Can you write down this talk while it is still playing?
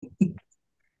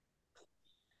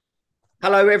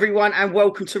Hello, everyone, and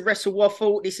welcome to Wrestle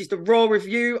Waffle. This is the Raw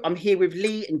review. I'm here with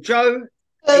Lee and Joe.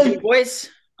 How you Hello. doing, boys?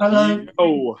 Hello.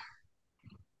 Oh,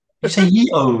 You say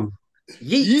yeet-oh.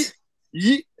 Yeet.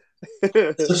 yeet,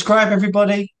 yeet. Subscribe,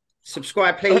 everybody.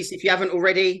 Subscribe, please, if you haven't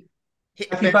already. Hit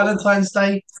the Happy bell. Valentine's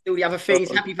Day. Do the other Oh, things.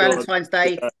 Happy God. Valentine's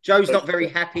Day. Joe's not very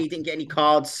happy. He didn't get any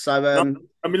cards, so No,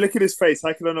 I mean, look at his face.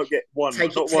 How can I not get one?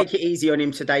 take it Not one. take it easy on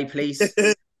him today, please.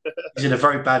 He's in a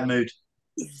very bad mood.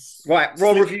 Right,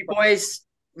 Raw Sleep. review, boys.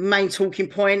 Main talking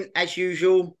point, as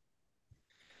usual,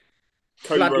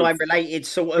 Cody Rhodes. bloodline related,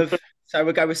 sort of. So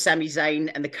we'll go with Sami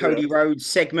Zayn and the Cody Rhodes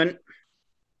segment.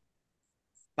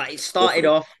 But it started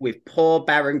off with poor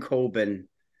Baron Corbin.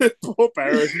 Poor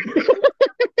Baron.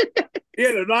 He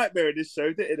had a nightmare in this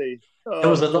show, didn't he? There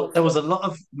was a Oh, lot. There was a lot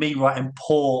of me writing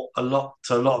poor to a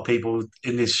lot of people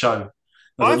in this show.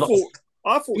 There was I a lot of. thought.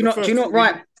 I thought Do you the not? Do you first not 20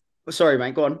 write? Oh, sorry,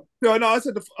 mate. Go on. No, no. I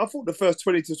thought the first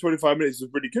 20 to 25 minutes was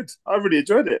really good. I really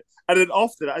enjoyed it, and then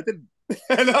after that, I didn't.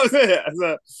 And that was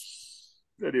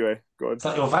it. Anyway, go on. It's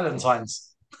like your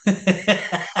Valentine's.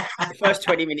 The first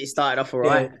 20 minutes started off all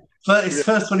Yeah. right. But his Yeah.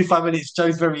 first 25 minutes,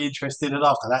 Joe's very interested, and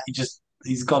after that,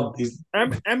 he's gone. He's How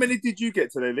many did you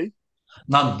get today, Lee?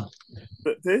 none.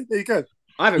 There you go.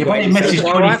 I haven't You got only any so messaged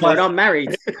far either, 25. and I'm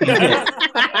married.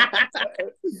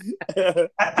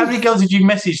 How many girls did you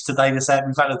message today to say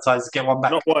Happy Valentine's to get one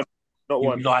back? Not one. Not You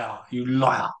one. liar! You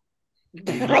liar!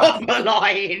 You liar! Proper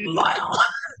lying. Liar!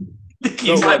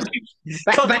 Not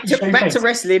one. Back to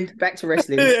wrestling. Back to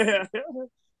wrestling. Yeah.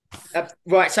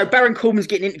 Right, so Baron Corbin's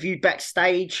getting interviewed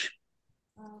backstage.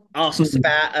 Asks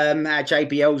about how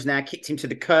JBL's now kicked him to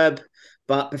the curb.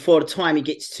 But before the time he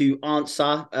gets to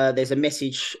answer, there's a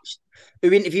message.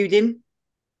 Who interviewed him?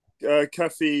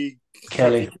 Kathy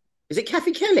Kelly. Is it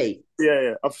Kathy Kelly?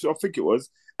 Yeah. I think it was.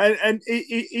 And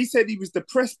he said he was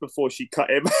depressed before she cut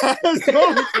him.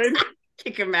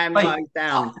 Kick a man Mate, right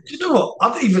down. Do you know what?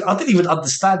 I didn't even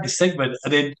understand this segment,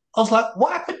 and then I was like,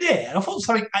 "What happened there?" And I thought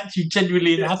something actually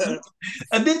genuinely had happened,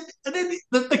 and then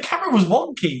the camera was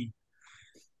wonky.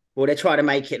 Well, they're trying to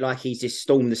make it like he's just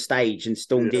stormed the stage and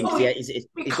stormed in. Yeah. Oh, we He's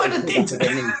kind got of pulled up did.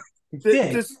 again,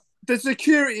 Yeah. The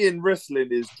security in wrestling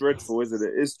is dreadful, isn't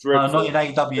it? It's No, dreadful. not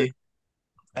in AEW.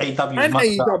 AEW is And much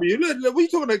better. AEW. Look, we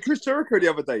talking about Chris Jericho the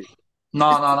other day. No.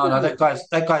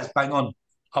 That guy's bang on.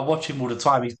 I watch him all the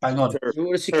time. He's bang on.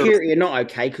 well, the security are not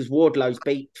okay because Wardlow's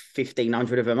beat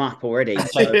 1,500 of them up already. And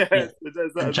So, Jake, Yeah, there's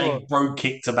that and as well. Jake Bro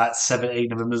kicked about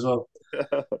 17 of them as well.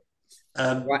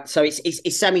 right, so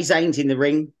it's Sami Zayn's in the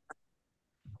ring.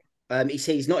 He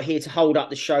says he's not here to hold up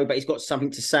the show, but he's got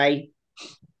something to say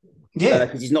Yeah.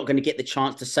 because he's not going to get the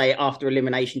chance to say it after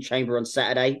Elimination Chamber on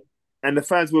Saturday. And the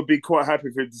fans would be quite happy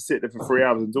for him to sit there for 3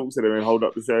 hours and talk to them and hold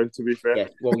up the show, to be fair. Yeah,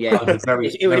 well, yeah, I'd be very,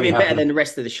 it would have very been better happy. than the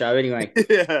rest of the show anyway.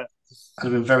 Yeah. I'd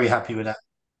have been very happy with that.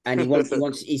 And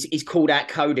he's called out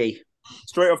Cody.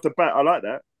 Straight off the bat, I like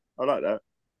that. I like that.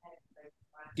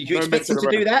 Did you No expect him messing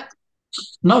to do around. that?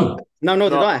 No. No, nor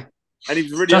did No. I. And he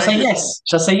was really Just say angry. yes.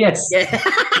 Just say yes. Yeah.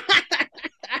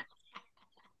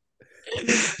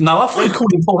 No, I thought he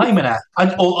called him Paul Heyman out. I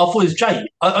thought it was Jay.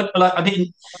 I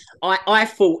didn't. I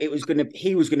thought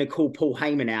he was gonna call Paul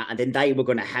Heyman out, and then they were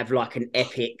gonna have like an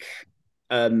epic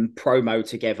promo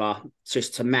together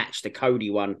just to match the Cody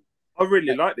one. I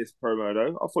really like this promo,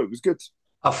 though. I thought it was good.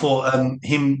 I thought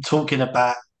him talking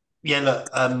about look,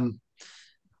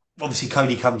 obviously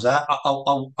Cody comes out.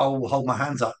 I'll hold my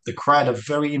hands up. The crowd are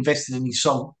very invested in his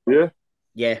song. Yeah.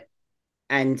 Yeah.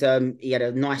 And he had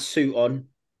a nice suit on,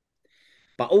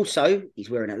 but also he's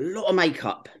wearing a lot of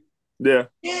makeup, Yeah.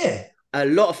 Yeah. a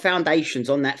lot of foundations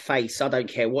on that face. I don't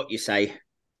care what you say.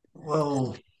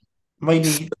 Well,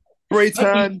 maybe. Spray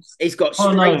tan. He's got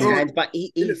Oh, spray no. tan, but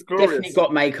He he's looks glorious. definitely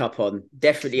got makeup on.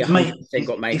 Definitely His mate, 100%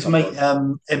 got his makeup mate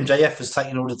on. MJF has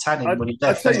taken all the tanning when he I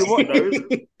left. tell you what, though.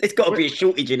 There's got to be a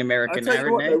shortage in America I now, tell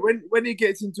you what, isn't though, there? when he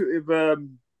gets into it with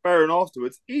Baron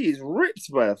afterwards, he is ripped,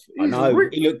 bruv. I He's know.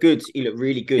 ripped. He looked good. He looked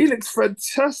really He good. looks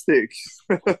fantastic.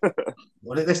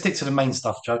 Well, let's stick to the main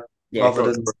stuff, Joe, Yeah.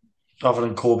 rather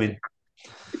than Corbin.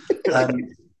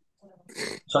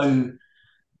 So,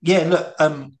 yeah,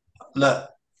 look.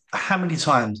 How many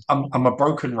times I'm a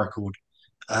broken record.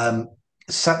 The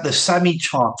Sammy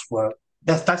chants were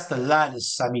that's the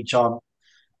loudest Sammy chant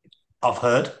I've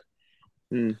heard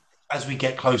Mm. as we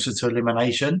get closer to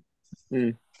elimination.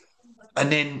 Mm.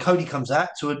 And then Cody comes out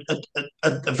to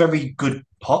a very good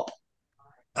pop.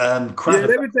 Crowd Yeah, are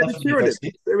they were definitely definitely cheering him.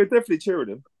 invested. They were definitely cheering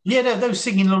him. Yeah, they were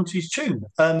singing along to his tune.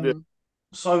 Yeah.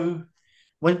 So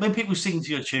when people sing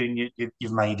to your tune,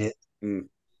 you've made it. Mm.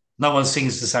 No one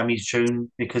sings to Sammy's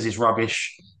tune because it's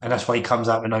rubbish, and that's why he comes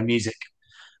out with no music.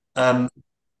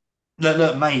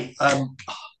 Look, mate.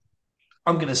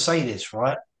 I'm going to say this,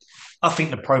 right? I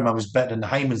think the promo was better than the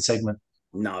Heyman segment.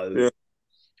 No. Yeah.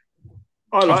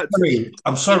 I liked it.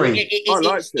 I'm sorry. I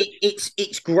liked it.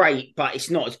 It's great, but it's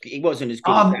not. It wasn't as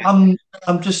good as I'm that.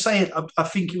 I'm just saying. I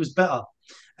think it was better,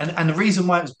 and the reason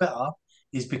why it was better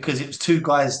is because it was two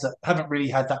guys that haven't really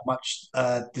had that much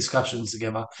discussions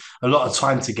together, a lot of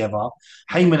time together.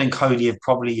 Heyman and Cody have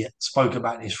probably spoke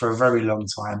about this for a very long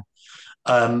time,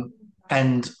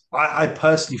 and I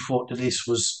personally thought that this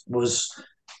was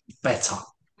better,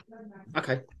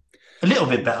 Okay. a little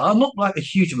bit better, not like a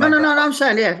huge No, amount no, better. no, no. I'm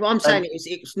saying, yeah. Well, I'm saying And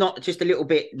it's not just a little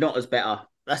bit not as better.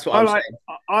 That's what I I'm like.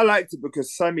 saying. I liked it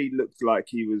because Sammy looked like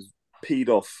he was peed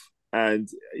off, and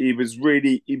he was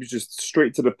just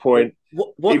straight to the point.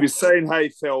 What He what was saying how he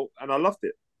felt, and I loved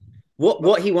it.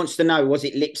 what he wants to know, was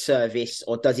it lip service,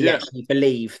 or does he Yeah, actually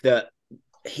believe that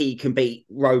he can beat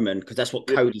Roman? Because that's what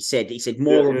yeah, Cody said. He said yeah,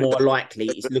 more and yeah. more likely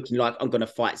it's looking like I'm going to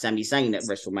fight Sami Zayn at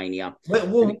WrestleMania.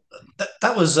 well,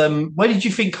 that was where did you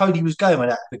think Cody was going with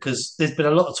that? Because there's been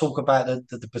a lot of talk about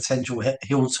the potential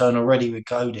heel turn already with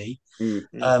Cody,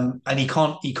 Mm, and he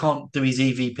can't do his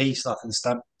EVP stuff and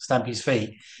stamp his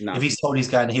feet. If no. he's told he's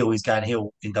going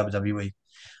heel in WWE.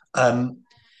 Um,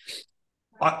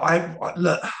 I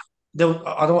look. I don't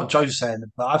know what Joe's saying,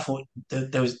 but I thought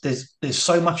there's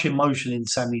so much emotion in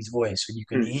Sammy's voice,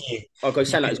 and Mm. I go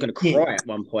sound like he's going to hear cry at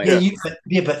one yeah, point.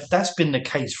 Yeah. but that's been the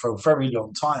case for a very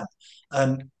long time.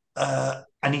 Um,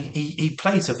 and he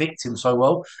plays a victim so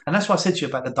well, and that's why I said to you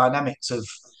about the dynamics of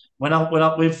when I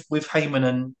with Heyman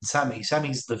and Sammy.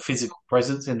 Sammy's the physical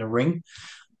presence in the ring,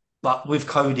 but with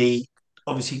Cody,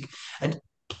 obviously, and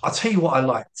I'll tell you what I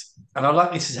liked, and I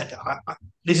like this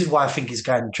this is why I think he's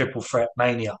going triple threat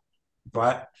mania,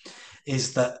 right?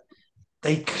 Is that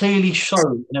they clearly showed,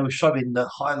 and they were showing the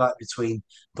highlight between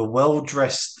the well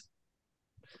dressed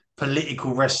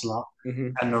political wrestler Mm-hmm.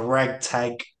 and the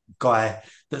ragtag guy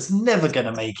that's never going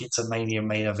to make it to Mania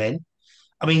main event.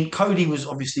 I mean, Cody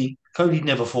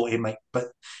never thought he'd make, but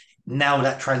now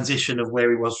that transition of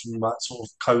where he was from like sort of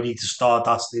Cody to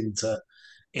Stardust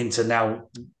into now,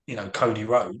 Cody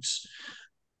Rhodes.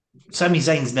 Sami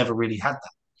Zayn's never really had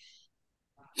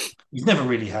that. He's never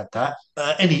really had that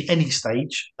any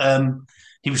stage.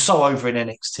 He was so over in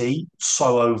NXT,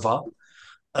 so over.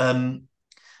 Um,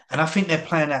 and I think they're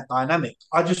playing that dynamic.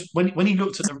 I just when he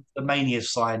looked at the Mania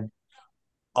sign,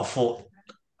 I thought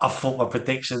my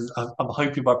prediction. I'm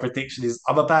hoping my prediction is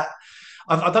I'm about.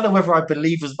 I don't know whether I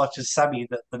believe as much as Sammy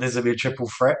that there's gonna be a triple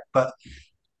threat, but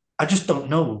I just don't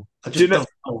know. I Do you just know?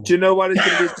 don't know. Do you know why there's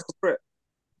going to be a triple threat?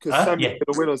 Because Huh? Sammy's Yeah.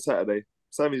 going to win on Saturday.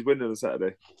 Sammy's winning on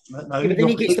Saturday. No, Yeah, but then your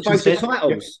he gets the prediction both the said.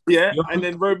 titles. Yeah, Your, and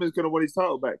then Roman's going to want his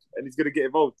title back, and he's going to get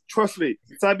involved. Trust me,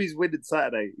 Sammy's winning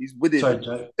Saturday. He's winning. sorry,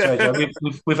 Joe. Sorry,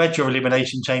 Joe. We've had your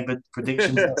elimination chamber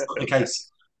predictions. That's not the case.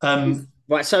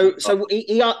 Right, so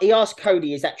he asked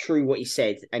Cody, is that true what he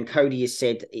said? And Cody has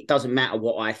said, it doesn't matter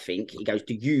what I think. He goes,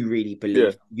 do you really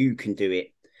believe you can do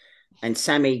it? And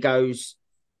Sammy goes,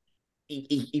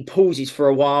 he pauses for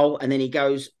a while, and then he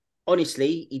goes,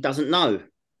 honestly, he doesn't know.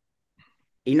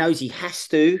 He knows he has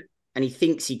to, and he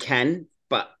thinks he can,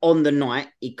 but on the night,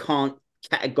 he can't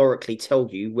categorically tell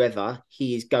you whether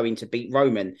he is going to beat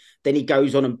Roman. Then he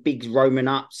goes on and bigs Roman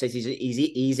up, says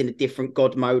he's in a different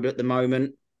God mode at the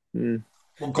moment.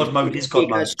 Well, God mode is God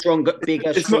Bigger, mode. stronger,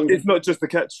 stronger. It's not just the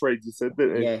catchphrase you said,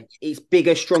 didn't it? Yeah, it's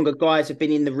bigger, stronger guys have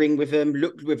been in the ring with him.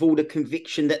 Looked with all the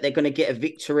conviction that they're going to get a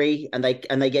victory, and they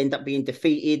end up being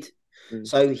defeated.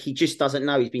 So he just doesn't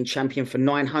know. He's been champion for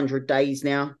 900 days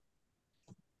now.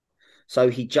 So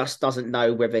he just doesn't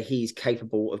know whether he's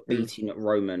capable of beating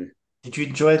Roman. Did you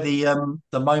enjoy the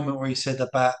moment where he said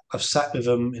about I've sat with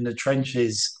them in the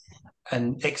trenches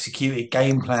and executed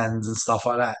game plans and stuff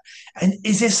like that? And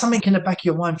is there something in the back of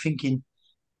your mind thinking,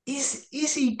 is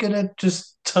he gonna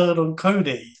just turn on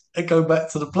Cody and go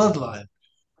back to the bloodline?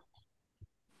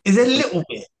 Is there a little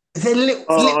bit? Is there a little?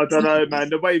 I don't know, man.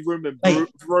 The way Roman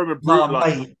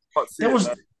brutalized, Mate, there was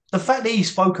the fact that he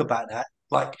spoke about that.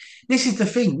 Like, this is the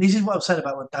thing. This is what I'm saying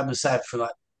about what Dan was saying for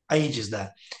like ages now.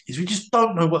 Is we just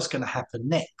don't know what's going to happen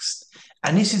next,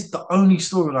 and this is the only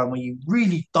storyline where you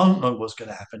really don't know what's going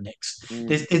to happen next.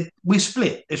 We're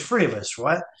split. There's three of us,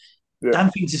 right? Yeah.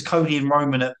 Dan thinks it's Cody and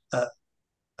Roman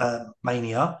at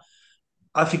Mania.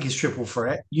 I think it's triple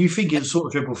threat. You think it's sort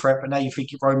of triple threat, but now you think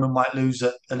Roman might lose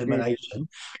at elimination.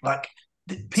 Like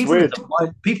people are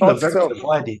divided, people are very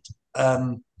divided.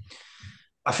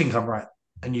 I think I'm right,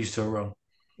 and you two are wrong.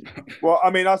 Well,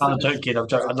 I mean, I'm joking. I'm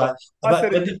joking. But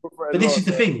this is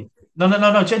the thing.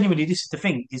 No. Genuinely, this is the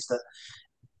thing: is that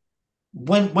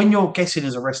when you're guessing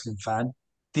as a wrestling fan,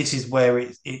 this is where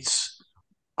it's.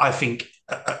 I think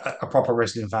a proper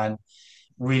wrestling fan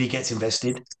really gets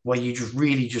invested, where you just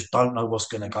really just don't know what's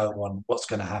going to go on, what's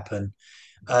going to happen.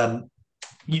 Um,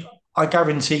 I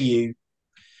guarantee you,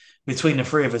 between the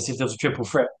three of us, if there was a triple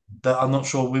threat, that I'm not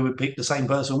sure we would pick the same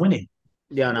person winning.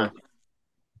 Yeah, I Yeah. know.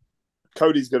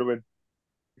 Cody's gonna win.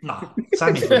 No,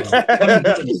 Sammy's winning it.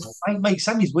 Sammy's winning it. Mate,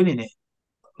 Sammy's winning it.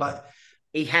 Like,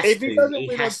 He has If to. he doesn't He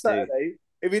win on has to. Saturday,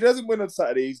 if he doesn't win on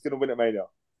Saturday, he's gonna win at Mania.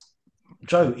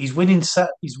 Joe, he's winning.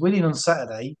 He's winning on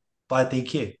Saturday by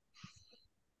DQ.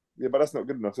 Yeah, but that's not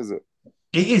good enough, is it?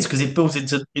 It is because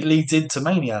it leads into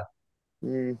Mania.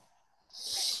 Mm.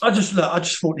 I just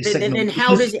thought this Then segment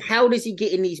how does he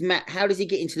get in these how does he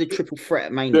get into the triple threat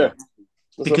at Yeah, Mania? that's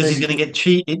because what I he's mean. going to get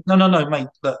cheated. No, mate.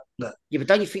 Look. Yeah, but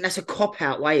don't you think that's a cop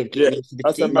out way of Yeah, getting into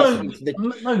that's a the, massive. into the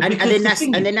No, and because then the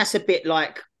thing is, that's a bit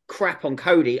like crap on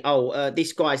Cody. Oh,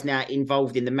 this guy's now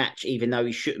involved in the match, even though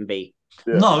he shouldn't be.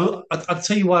 Yeah. no, I'll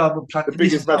tell you why I would plan. The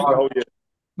biggest match of the whole year.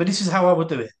 But this is how I would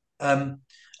do it.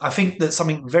 I think that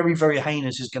something very, very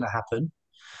heinous is going to happen.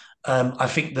 I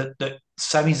think that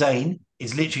Sami Zayn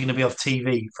is literally going to be off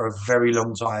TV for a very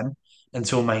long time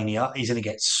until Mania. He's going to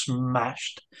get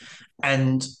smashed.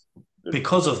 And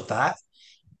because of that,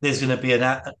 there's going to be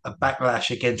a backlash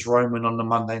against Roman on the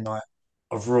Monday night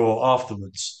of Raw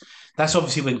afterwards. That's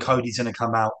obviously when Cody's going to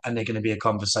come out and there's going to be a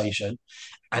conversation.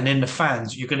 And then the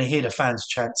fans, you're going to hear the fans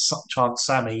chant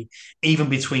Sammy, even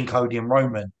between Cody and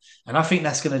Roman. And I think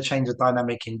that's going to change the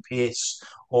dynamic in Pierce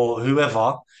or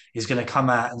whoever is going to come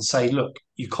out and say, look,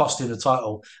 you cost him the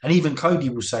title. And even Cody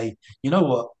will say, you know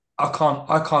what?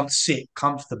 I can't sit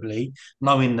comfortably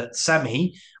knowing that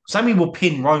Sammy will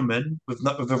pin Roman with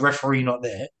the referee not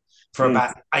there for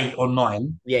about 8 or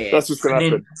 9. Yeah. That's what's going to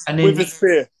happen. And then With the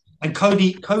spear. and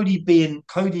Cody being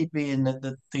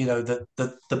the you know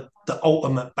the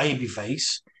ultimate baby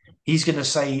face, he's going to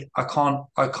say, I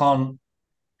can't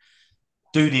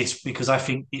do this because I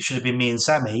think it should have been me and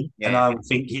Sammy, and I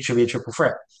think it should be a triple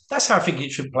threat. That's how I think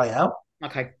it should play out.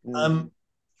 Okay.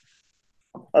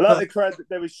 I like the crowd that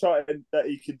they were shouting that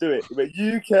he could do it. He went,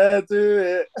 "You can do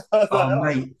it."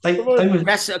 Mate, they were.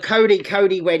 That's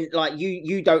Cody went like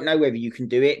you don't know whether you can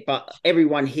do it, but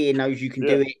everyone here knows you can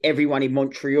do it. Everyone in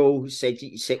Montreal said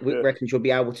reckons you'll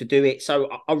be able to do it. So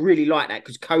I really like that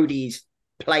because Cody's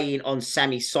playing on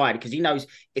Sammy's side because he knows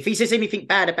if he says anything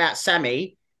bad about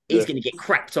Sami, he's going to get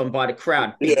crapped on by the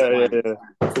crowd. Yeah.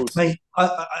 Mate,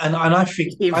 I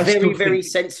think he's very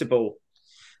sensible.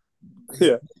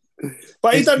 Yeah.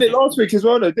 But he done it last week as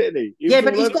well, though, didn't he?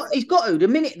 But he's got to. The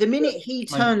minute he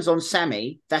turns on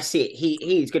Sami, that's it.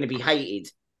 He is going to be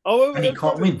hated. Oh, and he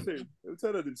can't win.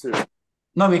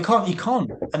 No, he can't. He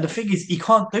can't. And the thing is, he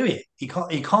can't do it. He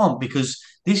can't because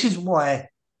this is why.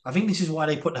 I think this is why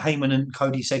they put the Heyman and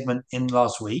Cody segment in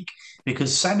last week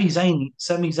because Sami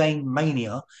Zayn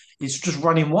Mania is just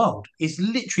running wild. It's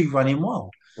literally running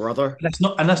wild, brother. That's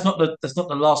not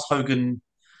the last Hogan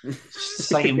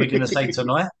saying we're going to say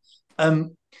tonight.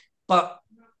 But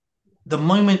the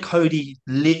moment Cody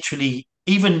literally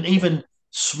even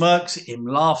smirks at him,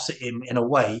 laughs at him in a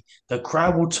way, the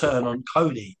crowd will turn on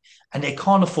Cody, and they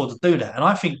can't afford to do that. And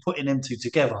I think putting them two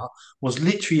together was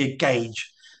literally a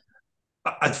gauge.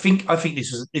 I think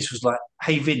this was like,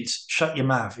 hey Vince, shut your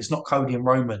mouth. It's not Cody and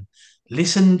Roman.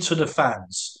 Listen to the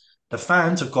fans. The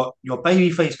fans have got your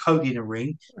babyface Cody in the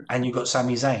ring, and you've got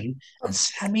Sami Zayn, and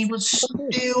Sami was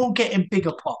still getting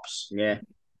bigger pops.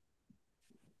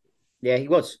 Yeah, he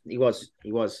was.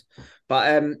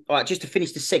 But all right, just to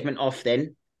finish the segment off,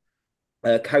 then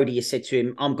Cody has said to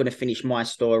him, "I'm going to finish my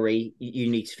story. You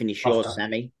need to finish yours,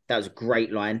 Sami." That was a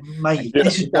great line, mate.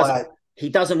 This is why he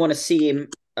doesn't want to see him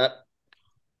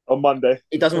on Monday.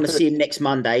 He doesn't want to see him next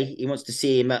Monday. He wants to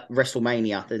see him at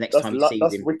WrestleMania the next time he sees him.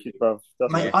 That's wicked, bro.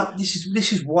 Mate,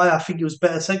 this is why I think it was a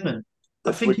better segment.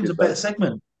 I think it was a better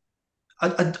segment.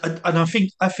 I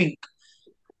think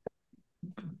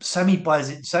Sami buys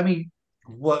it. Sami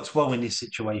works well in this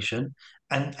situation,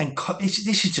 and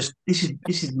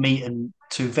this is meat and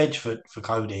to veg for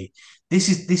Cody. This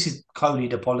is Cody,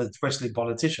 the wrestling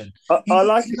politician. He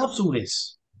loves all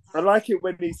this. I like it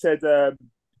when he said,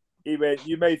 he went,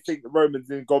 "You may think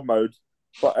Roman's in God mode,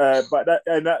 but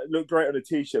that looked great on a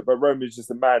t-shirt. But Roman's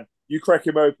just a man. You crack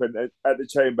him open at the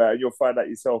chamber, and you'll find out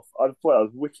yourself." I thought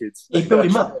that was wicked. He built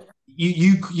him up.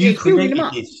 You created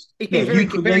this. He's been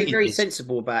very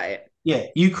sensible about it. Yeah,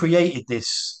 you created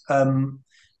this.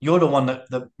 You're the one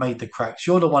that made the cracks.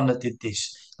 You're the one that did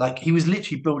this. Like, he was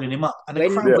literally building him up, and the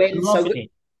crowd was loving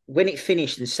it. when it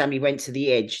finished and Sami went to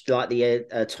the edge, like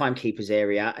the timekeeper's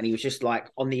area, and he was just like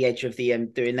on the edge of the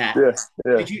doing that. Yeah,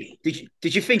 yeah.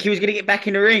 Did you think he was going to get back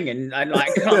in the ring and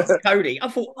like glance at Cody? I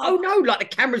thought, oh no, like the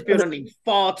camera's been on him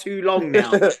far too long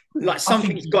now. Like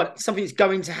something's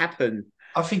going to happen.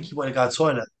 I think he went to go to the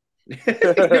toilet.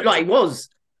 It looked like he was.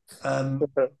 No,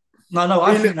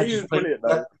 I think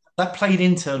that played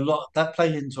into a lot. That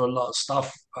played into a lot of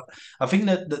stuff. I think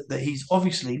that he's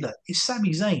obviously it's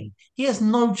Sami Zayn. He has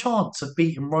no chance of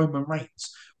beating Roman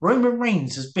Reigns. Roman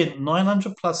Reigns has been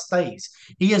 900 plus days.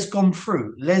 He has gone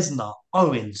through Lesnar,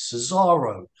 Owens,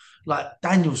 Cesaro, like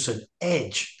Danielson,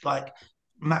 Edge, like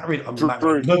Matt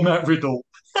Riddle,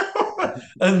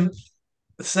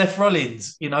 Seth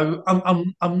Rollins. You know,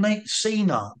 I'm Nate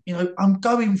Cena. You know, I'm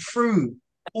going through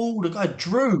all the guys.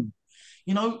 Drew.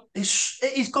 You know,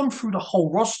 he's gone through the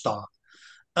whole roster.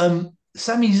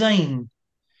 Sami Zayn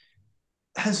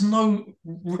has no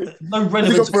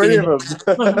relevance. For any of them.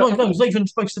 No, he's not even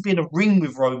supposed to be in a ring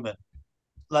with Roman.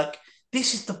 Like,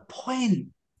 this is the point.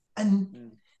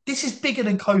 And this is bigger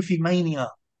than Kofi Mania.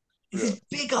 This is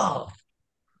bigger.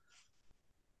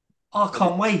 I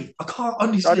can't wait. I can't,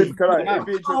 honestly. I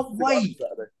can't wait.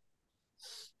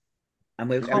 And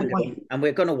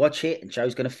we're going to watch it, and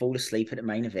Joe's going to fall asleep at the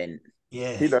main event.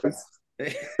 Yeah. He knows.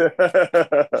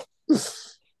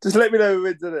 Just let me know who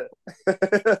wins, it.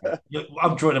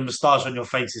 I'm drawing a moustache on your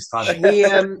face this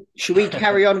time. Should we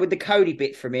carry on with the Cody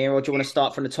bit from here, or do you want to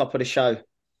start from the top of the show?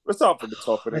 Let's start from the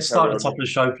top. Let's start at the top of the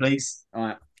show, please. All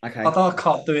right. Okay. I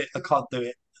can't do it. I can't do it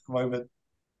at the moment.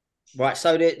 Right.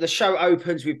 So the show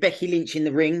opens with Becky Lynch in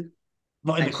the ring.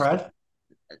 Not in the crowd.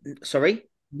 Sorry?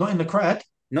 Not in the crowd.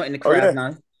 Not in the crowd,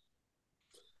 no.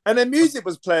 And then music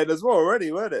was playing as well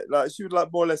already, weren't it? Like she was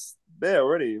like more or less there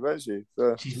already, weren't she?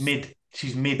 So she's mid.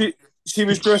 She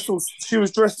was dressed all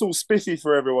spiffy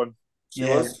for everyone. She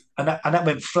was. And that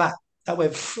went flat. That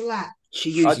went flat.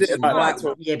 She uses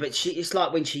it's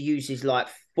like when she uses like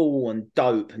Full and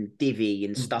Dope and Divvy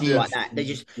and stuff like that.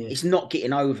 It's not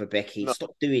getting over, Becky. No,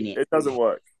 stop doing it. It doesn't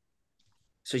work.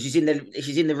 So she's in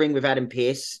the ring with Adam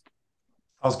Pearce.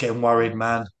 I was getting worried,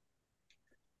 man.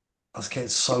 I was getting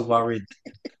so worried.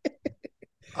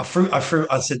 I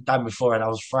said Dan before, and I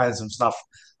was trying some stuff.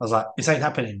 I was like, this ain't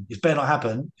happening. This better not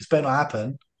happen. This better not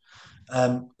happen.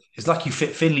 It's lucky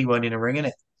Fit Finley weren't in a ring,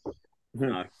 innit?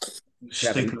 No.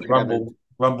 Stupid rumble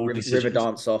river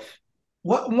dance off.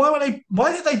 Why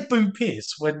did they boo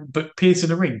Pierce when Pierce in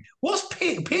the ring? What's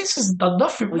Pierce? Pierce has done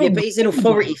nothing wrong. Yeah, but he's an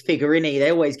authority figure, isn't he?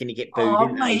 They're always going to get booed. Oh,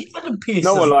 mate, Adam Pierce.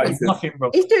 No one likes him. Nothing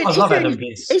wrong. I love Adam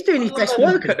Pierce. He's doing his best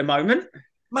work at the moment.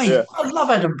 Mate, I love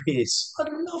Adam Pearce. I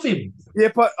love him. Yeah,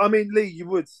 but I mean, Lee, you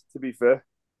would, to be fair.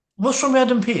 What's wrong with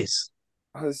Adam Pearce?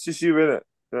 It's just you, innit?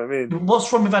 You know what I mean?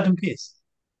 What's wrong with Adam Pearce?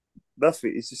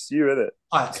 Nothing. It's just you, innit?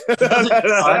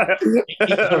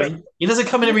 He doesn't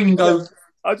come in the ring and go.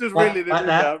 I just really like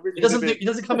that. He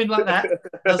doesn't come in like that.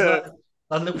 Does that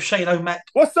little Shane O'Mac.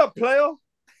 What's up, player?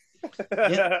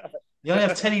 Yeah. You only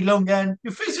have Teddy Longan.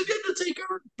 You're facing the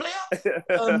Undertaker,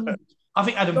 player. I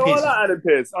think Adam Pearce. I like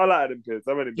Adam Pearce.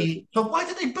 I'm really But why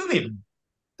did they boo him?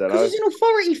 Because he's an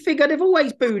authority figure. They've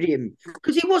always booed him.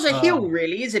 Because he was a heel,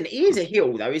 really, isn't he? He is a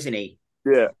heel, though, isn't he?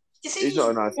 Yeah. He's not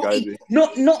a nice guy, is he?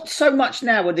 Not so much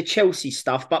now with the Chelsea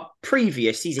stuff, but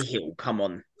previous, he's a heel. Come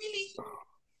on. Really?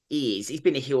 He is. He's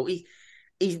been a heel.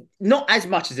 He's not as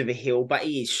much as of a heel, but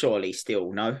he is surely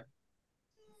still, no?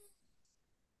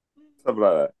 Something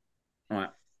like that. All right.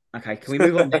 Okay, can we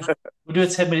move on? We'll do a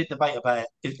 10-minute debate about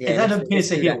it. Is Adam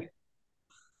Pearce a heel?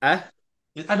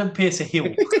 Is Adam Pearce a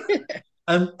heel?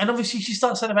 And obviously she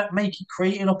starts saying about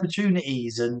creating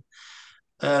opportunities and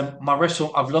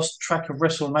I've lost track of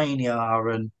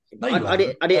WrestleMania and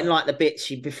I didn't like the bit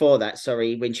before that,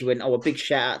 sorry, when she went, a big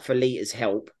shout out for Lita's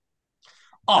help.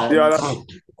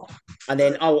 And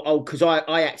then because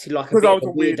I acted like a bit of a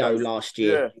weirdo last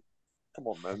year. Yeah. Come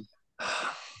on, man.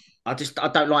 I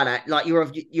don't like that. Like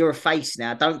you're a face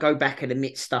now. Don't go back and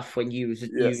admit stuff when you was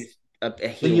a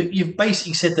heel. You've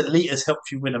basically said that Lita's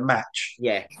helped you win a match.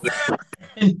 Yeah.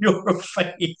 And you're a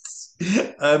face.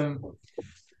 When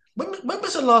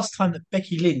was the last time that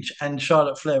Becky Lynch and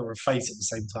Charlotte Flair were a face at the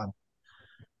same time?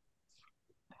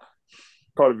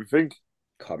 Can't even think.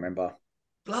 Can't remember.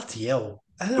 Bloody hell.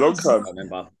 Long time. Can't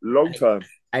remember. Long time.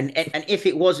 And if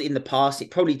it was in the past, it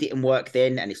probably didn't work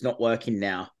then, and it's not working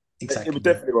now. Exactly. It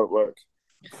definitely won't work.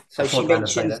 So she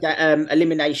mentions that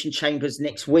Elimination Chambers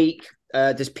next week.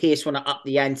 Does Pierce want to up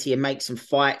the ante and make some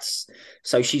fights?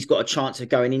 So she's got a chance of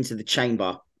going into the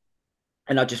chamber.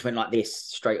 And I just went like this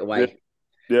straight away.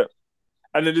 Yeah.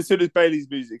 And then as soon as Bailey's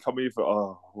music come in, you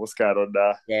thought, what's going on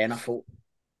there? Yeah, and I thought,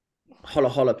 Holla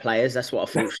holla players. That's what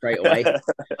I thought straight away.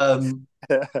 Um,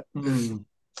 hmm.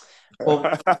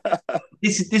 Well,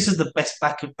 this is the best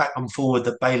back and forward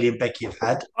that Bailey and Becky have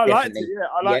had. I liked it. Definitely. Yeah,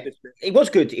 I Yeah, like this bit. it was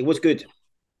good. It was good.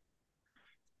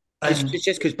 And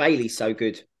Just because Bailey's so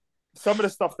good. Some of the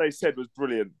stuff they said was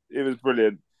brilliant. It was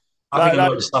brilliant. I think a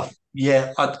lot of the stuff,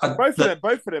 yeah, Both of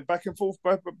them, back and forth,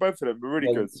 both of them were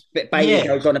really Well, good. Bailey yeah,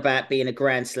 goes on about being a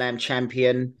Grand Slam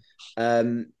champion.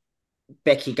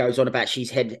 Becky goes on about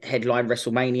she's headline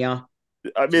WrestleMania,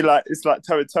 I mean, like it's like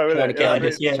toe to toe, isn't trying to it? get You know under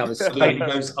what each yeah. other's Bailey skin.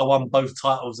 goes, I won both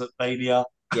titles at Mania.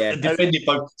 Yeah, Defended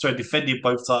both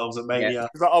titles at yeah. Mania.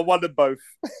 It's like, I won them both.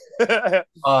 It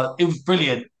was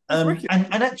brilliant. Wicked.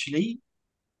 And actually,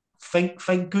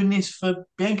 thank goodness for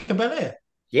Bianca Belair.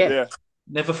 Yeah. Yeah.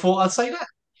 Never thought I'd say that.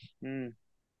 Mm.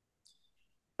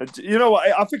 And you know what?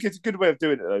 I think it's a good way of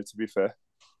doing it, though. To be fair,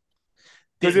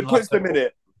 because it Didn't puts like them in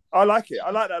it. I like it.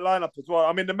 I like that lineup as well.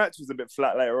 I mean, the match was a bit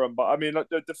flat later on, but I mean, like,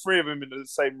 the three of them in the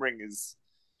same ring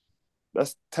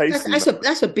that's tasty.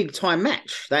 That's a big time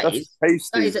match. That's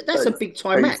tasty. That's a big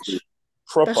time match.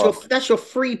 Proper. That's your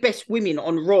three best women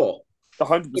on Raw in a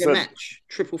 100%. match,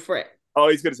 triple threat. Oh,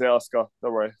 he's going to say Asuka.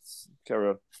 Don't worry. Carry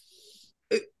on.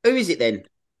 Who is it then?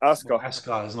 Asuka.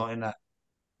 Asuka is not in that.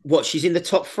 What? She's in the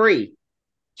top three.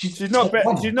 She's not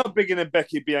bigger than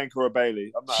Becky, Bianca, or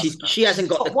Bailey. I'm not. She hasn't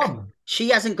got top one. She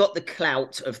hasn't got the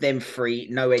clout of them three.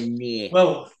 Nowhere near.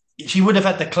 Well, she would have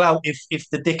had the clout if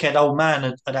the dickhead old man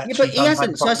had actually. Yeah, but he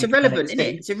hasn't, so it's irrelevant, isn't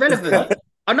it? It's irrelevant.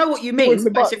 I know what you mean,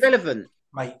 but it's irrelevant.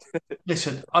 Mate,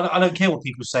 listen, I don't care what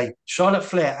people say. Charlotte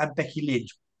Flair and Becky Lynch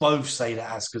both say that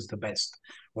Asuka's the best,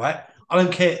 right? I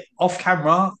don't care. Off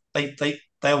camera, they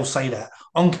all say that.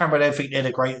 On camera, they think they're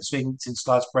the greatest thing since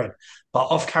sliced bread. But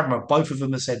off camera, both of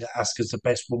them have said that Asuka's the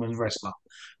best women's wrestler,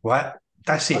 right?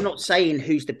 That's it. I'm not saying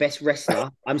who's the best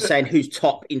wrestler. I'm saying who's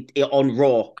top on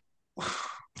Raw.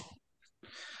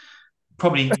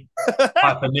 Probably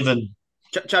Piper Niven.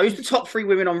 Joe, who's the top three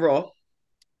women on Raw?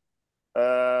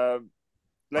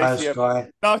 Lacey. Sky.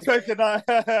 No, I'm joking.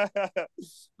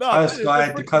 No,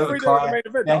 Sky, Dakota Kai,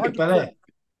 Bianca Belair.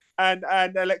 And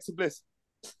Alexa Bliss.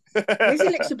 Where's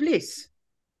Alexa Bliss?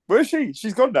 Where is she?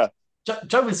 She's gone now.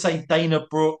 Joe would say Dana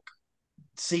Brooke,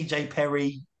 CJ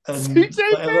Perry, and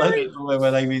CJ Perry? whatever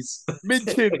her name is.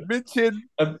 Minchin.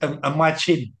 and my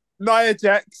chin. Nia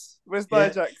Jax. Where's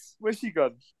Nia Jax? Where's she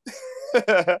gone?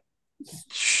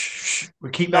 Shh.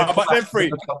 We keep no, but them three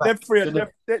are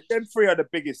the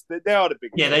biggest. They are the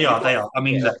biggest. Yeah, they are. I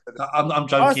mean, look, I'm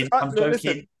joking. I'm joking.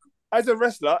 Listen, as a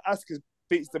wrestler, Asuka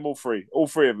beats them all three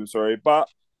of them. Sorry, but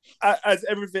as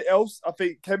everything else, I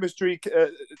think chemistry.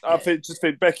 I think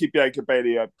Becky, Bianca,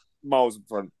 Bailey are miles in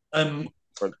front.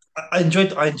 I enjoyed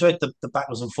the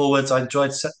backwards and forwards. I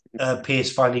enjoyed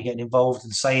Pierce finally getting involved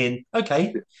and saying,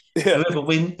 "Okay, whoever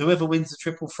wins the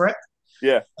triple threat,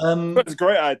 that's a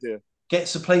great idea.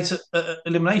 Gets a place at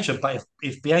elimination." But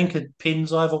if Bianca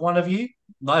pins either one of you,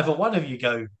 neither one of you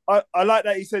go. I like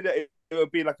that he said that it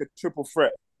would be like a triple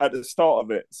threat at the start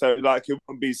of it, so like it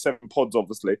wouldn't be 7 pods.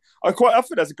 Obviously, I think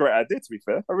that's a great idea. To be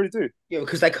fair, I really do. Yeah,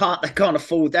 because they can't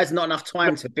afford. There's not enough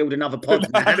time to build another pod.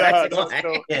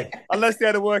 Yeah. Unless they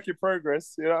had a work in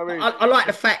progress. You know what I mean? I like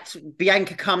the fact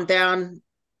Bianca come down.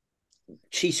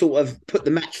 She sort of put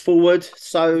the match forward.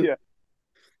 So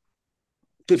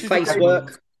good face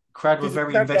work. Crowd were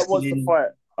very invested in fight.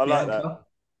 I Bianca. like that.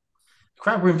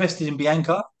 Crowd were invested in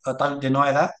Bianca. I don't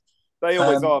deny that. They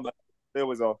always are, man. They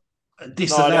always are.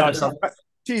 It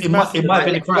might have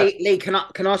been a crowd. Lee, can I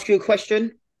ask you a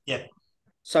question? Yeah.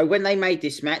 So when they made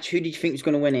this match, who did you think was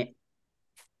going to win it?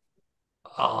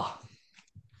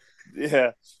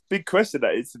 Yeah, big question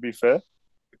that is. To be fair,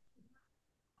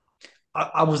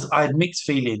 I had mixed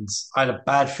feelings. I had a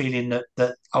bad feeling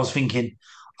that I was thinking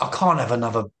I can't have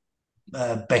another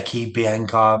Becky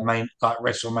Bianca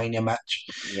WrestleMania match.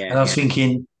 Yeah. And I was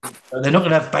thinking they're not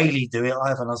going to have Bailey do it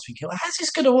either. And I was thinking, well, how's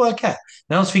this going to work out?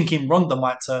 And I was thinking Ronda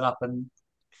might turn up and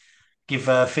give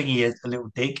Thingy a little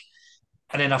dig.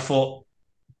 And then I thought,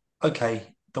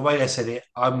 okay, the way they said it,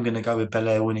 I'm going to go with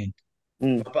Belair winning.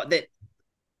 But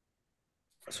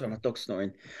sorry, my dog's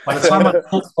snoring. By the time by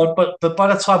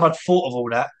the time I'd thought of all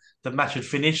that, the match had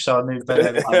finished, so I knew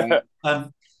Belair.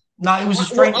 No, it was a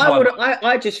strange one.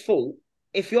 I just thought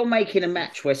if you're making a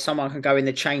match where someone can go in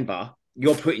the chamber,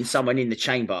 you're putting someone in the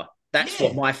chamber. That's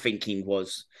what my thinking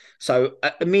was. So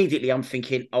immediately I'm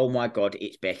thinking, oh my God,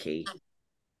 it's Becky.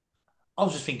 I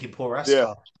was just thinking poor Asuka.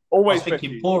 Yeah, always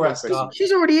thinking poor Asuka.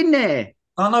 She's already in there.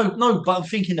 I know, no, but I'm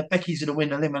thinking that Becky's going to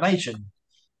win elimination.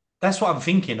 That's what I'm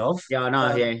thinking of. Yeah, I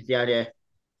know. Yeah.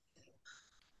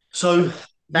 So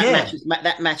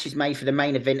that match is made for the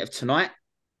main event of tonight.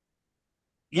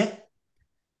 Yeah.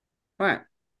 Right,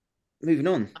 moving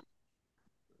on.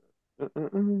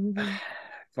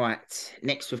 Right,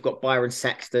 next we've got Byron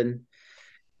Saxton.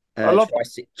 I love.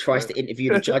 Tries to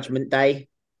interview the Judgment Day.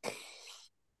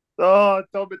 Oh,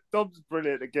 Dom's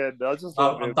brilliant again. I just No,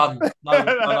 love I'm him.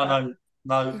 done.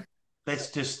 No. Let's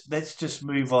just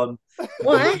move on.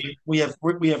 Why? We have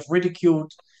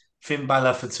ridiculed Finn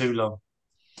Balor for too long.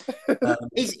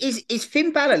 Is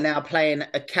Finn Balor now playing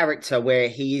a character where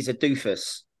he is a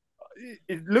doofus?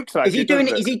 It looks like Is he it, doing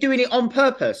doesn't it? it? Is he doing it on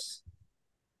purpose?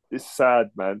 It's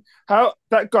sad, man. How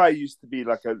that guy used to be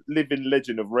like a living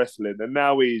legend of wrestling, and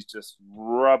now he's just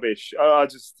rubbish. I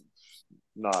just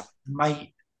nah.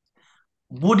 Mate,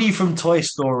 Woody from Toy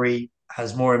Story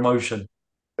has more emotion.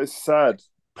 It's sad. So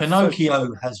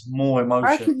Pinocchio has more how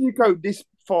emotion. can you go this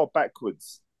far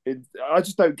backwards? I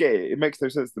just don't get it. It makes no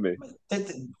sense to me.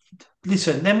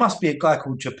 Listen, there must be a guy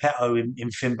called Geppetto in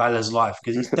Finn Balor's life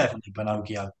because he's definitely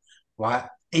Pinocchio, right?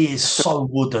 He is so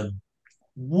wooden.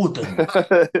 Wooden.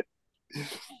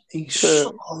 He's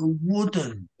so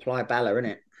wooden. Fly Balor,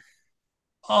 isn't it?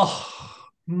 Oh,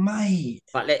 mate.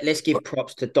 But let's give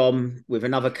props to Dom with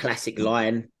another classic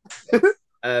line.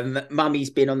 Mummy's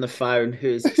been on the phone, who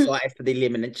is excited for the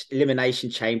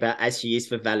elimination chamber as she is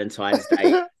for Valentine's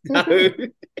Day. No.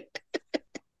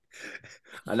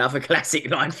 Another classic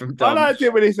line from I Dom. like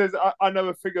it when he says, I know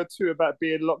a thing or two about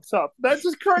being locked up. That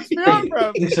just cracks me up,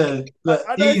 bro. Listen, look,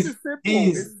 I know it's just simple.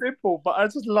 It's simple, but I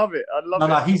just love it. I love it.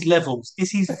 No, he's levels. It's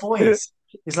his voice.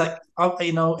 It's like, oh, hey,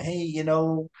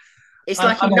 It's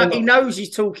like he knows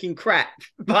he's talking crap,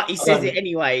 but he says it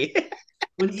anyway.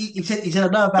 When he said, I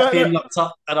know about being locked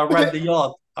up, and I ran the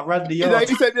yard.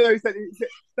 He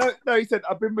said,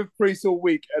 I've been with Priest all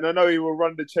week, and I know he will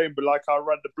run the chamber like I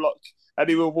run the block, and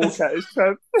he will walk out his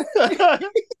chance.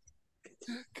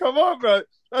 Come on, bro.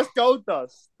 That's gold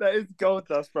dust. That is gold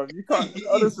dust, bro. You can't,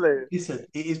 honestly. Listen,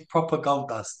 it is proper gold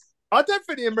dust. I don't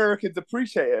think the Americans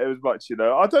appreciate it as much,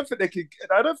 I don't think they can.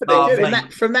 I don't think they get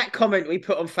it. From that comment we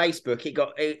put on Facebook, it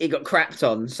got crapped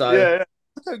on. So yeah,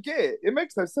 I don't get it. It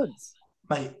makes no sense.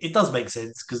 Mate, it does make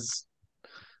sense because,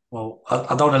 well,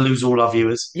 I don't want to lose all our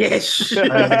viewers. Yes.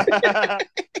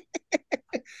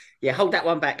 Yeah, hold that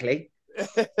one back, Lee.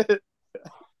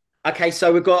 Okay,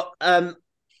 so we've got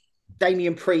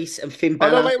Damian Priest and Finn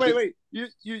Balor. Oh, no, wait.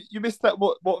 You missed that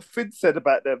what Finn said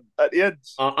about them at the end.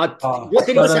 What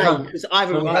did he say? Because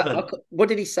what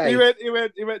did he say?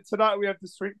 He went tonight we have the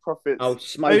Street Profits. Oh,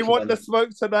 they want the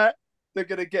smoke tonight. They're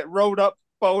gonna get rolled up,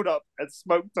 bowled up, and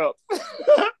smoked up.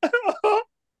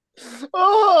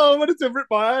 I wanted to rip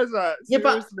my eyes out.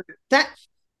 Seriously. Yeah,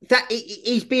 but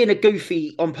he's being a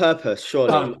goofy on purpose, surely.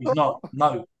 No, he's not.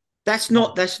 No. That's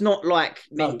not like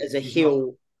meant as a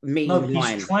heel mean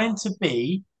line. He's trying to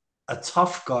be a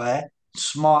tough guy,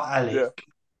 smart Alec,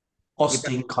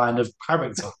 Austin kind of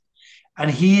character. And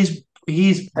he is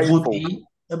Woody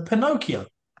and Pinocchio.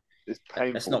 It's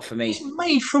painful. That's not for me. He's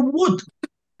made from wood.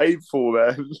 Painful,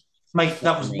 man. Mate,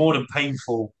 that was more than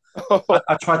painful.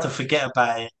 I tried to forget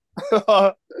about it.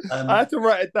 I had to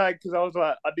write it down because I was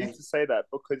like, I need to say that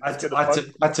because I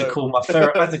had to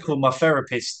call my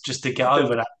therapist just to get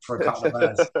over that for a couple of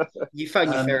hours. You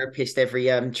phone your therapist every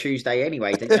Tuesday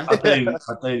anyway, don't you? I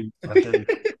do.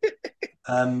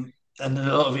 And a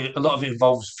lot of it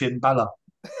involves Finn Balor.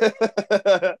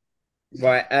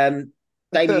 Right.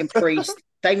 Damian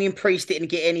Priest didn't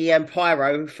get any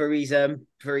pyro for his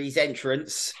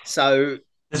entrance, so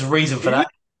there's a reason for that.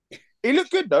 He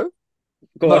looked good though.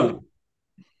 Go on.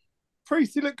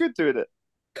 Priest, he looked good doing it.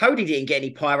 Cody didn't get any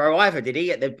pyro either, did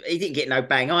he? He didn't get no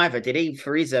bang either, did he?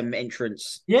 For his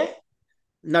entrance. Yeah.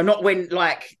 No, not when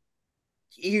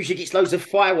he usually gets loads of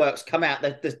fireworks come out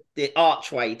the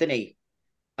archway, didn't he?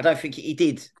 I don't think he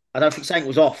did. I don't think something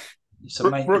was off. So,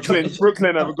 mate, Brooklyn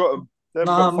haven't got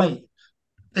him. Mate.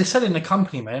 They're selling the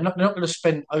company, man. They're not going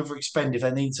to overexpend if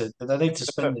they need to. They need to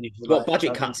spend anything. What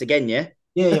budget cuts again? Yeah.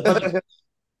 Yeah. Budget.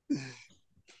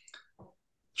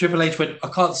 Triple H went, I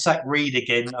can't sack Reed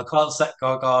again. I can't sack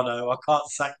Gargano. I can't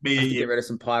sack me. Get rid of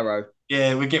some pyro.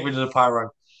 Yeah, we get rid of the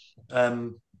pyro.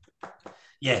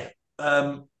 Yeah.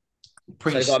 So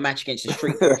they got a match against the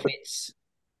Street Profits.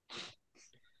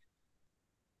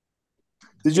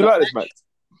 Did you like this match?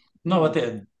 No, I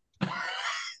didn't.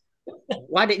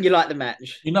 Why didn't you like the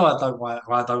match? You know I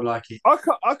don't like it.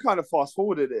 I kind of fast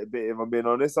forwarded it a bit, if I'm being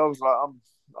honest. I was like,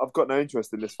 I've got no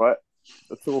interest in this fight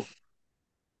at all.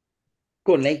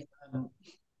 Go on, Lee.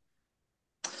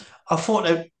 I thought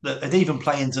that they'd even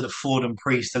play into the Ford and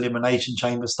Priest elimination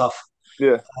chamber stuff.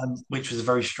 Yeah. Which was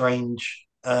very strange.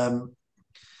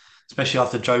 Especially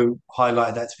after Joe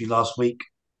highlighted that to me last week.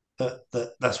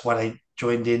 That's why they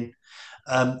joined in.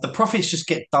 The profits just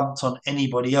get dumped on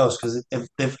anybody else because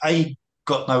they've A,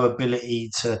 got no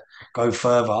ability to go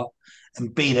further,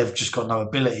 and B, they've just got no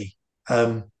ability.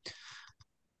 I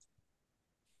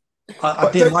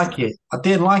But didn't like it. I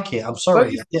didn't like it. I'm don't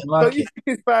sorry. you I didn't don't like you it. think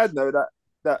it's bad though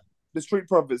that the Street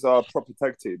Profits are a proper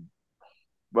tag team,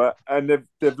 but and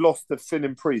they've lost to Finn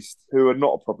and Priest, who are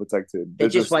not a proper tag team. They're They're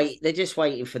just just wait. They're just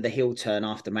waiting for the heel turn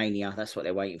after Mania. That's what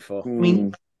they're waiting for. I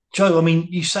mean, Joe,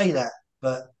 you say that,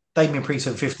 but Damien Priest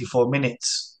had 54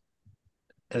 minutes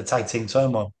in a tag team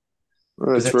turmoil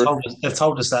because true. they've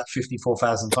told us that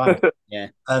 54,000 times. Yeah.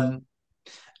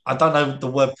 I don't know the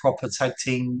word proper tag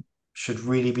team should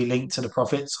really be linked to the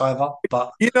profits either,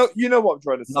 but You know what I'm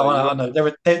trying to say. no, I know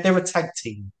they're a tag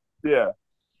team. Yeah.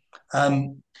 Now,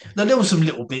 there were some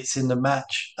little bits in the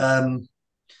match.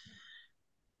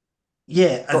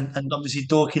 Yeah, and obviously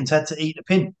Dawkins had to eat the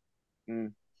pin.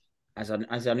 Mm, As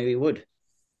I knew he would.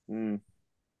 mm.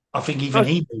 I think even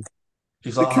he knew.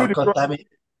 He's The like, coup oh, de God grace, damn it.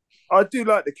 I do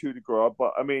like the coup de grace,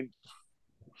 but I mean,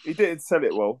 he didn't sell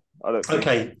it well. I don't think.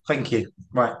 Okay, thank you.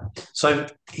 Right. So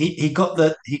he got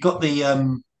the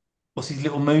what's his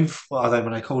little move? Well, I don't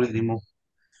know what they call it anymore.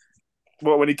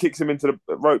 Well, when he kicks him into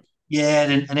the rope. Yeah,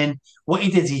 and then what he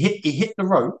did, he hit the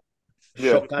rope,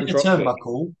 Yeah, Shotgun hit the drop kick.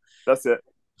 turnbuckle, that's it.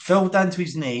 fell down to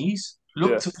his knees, Yeah,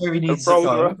 looked at where he and needs to go,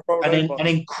 rolled and then over. and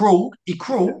then crawled. He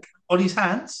crawled on his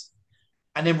hands,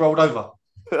 and then rolled over,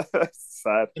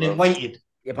 Sad, and then bro. waited.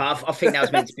 Yeah, but I think that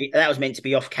was meant to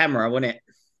be off camera, wasn't it?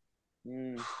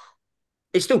 Mm,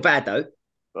 It's still bad though.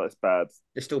 that's bad.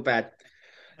 It's still bad.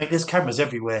 Like, there's cameras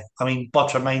everywhere. I mean,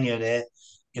 Botchamania there.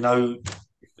 You know,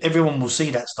 everyone will see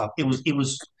that stuff. It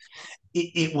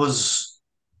was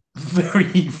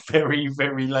very, very,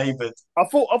 very laboured. I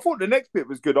thought the next bit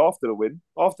was good after the win,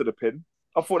 after the pin.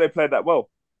 I thought they played that well.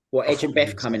 What I Edge thought and you Beth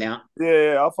would coming say. out?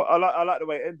 Yeah, I like the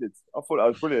way it ended. I thought that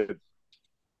was brilliant.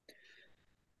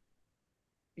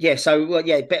 Yeah, so well,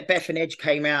 yeah, Beth and Edge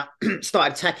came out,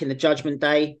 started attacking the Judgment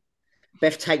Day.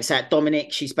 Beth takes out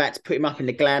Dominic. She's about to put him up in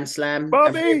the glam slam.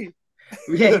 Mommy!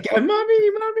 Yeah, go,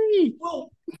 mummy.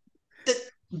 Well,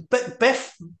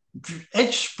 Beth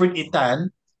Edge sprinted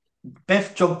down.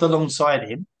 Beth jogged alongside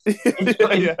him.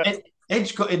 Yeah,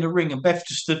 Edge got in the ring, and Beth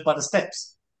just stood by the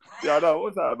steps. I know.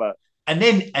 What's that about? And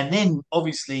then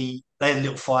obviously they had a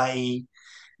little fighty.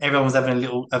 Everyone was having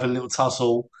a little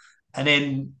tussle, and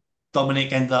then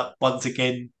Dominic ended up once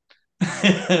again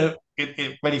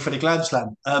ready for the glam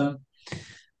slam.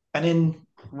 And then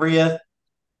Rhea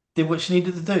did what she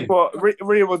needed to do. Well,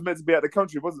 Rhea was meant to be out of the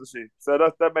country, wasn't she? So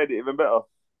that made it even better.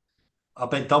 I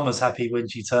bet Dom was happy when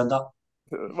she turned up.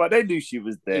 Well, they knew she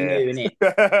was He there. knew,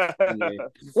 innit? He knew.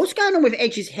 What's going on with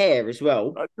Edge's hair as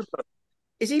well?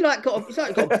 Is he like he's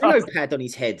like got a pillow pad on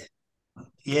his head?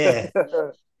 Yeah,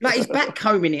 Like he's back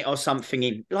combing it or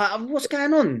something. Like, what's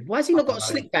going on? Why has he not got a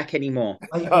slick back anymore?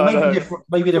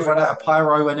 maybe they've run out of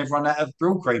pyro and they've run out of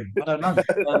brill cream. I don't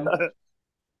know.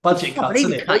 Budget I cuts, believe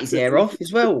isn't he it? cut his hair off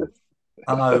as well.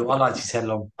 I know. I liked his hair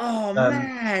long. Oh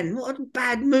man, what a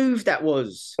bad move that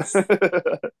was.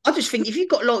 I just think if you've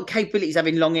got a lot of capabilities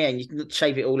having long hair and you can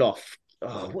shave it all off,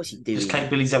 oh, what's he doing? Just Kate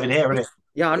Billy's having hair, isn't it?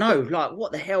 Yeah, I know. Like,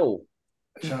 what the hell?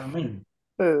 Do you know what I mean?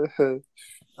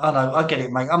 I know. I get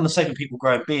it, mate. I'm the same with people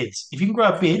growing beards. If you can grow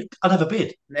a beard, I'd have a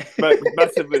beard. Mate,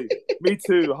 massively. Me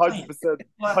too. 100%.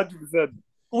 Like, 100%.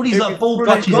 all these like ball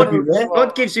brilliant. patches everywhere.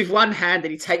 God gives with one hand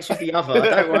and he takes with the other.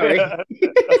 Don't worry.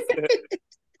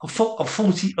 I'm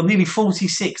 40. I'm nearly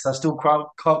 46. I still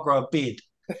can't grow a beard.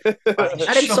 Like, it's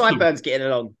How them shocking. sideburns getting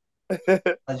along?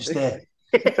 I'm just there.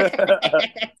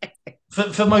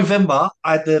 For November,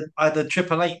 I had the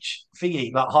Triple H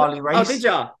thingy, like Harley race. Oh, did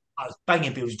ya? I was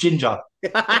banging, but it was ginger.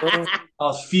 I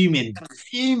was fuming.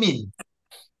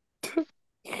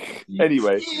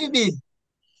 Anyway. Fuming.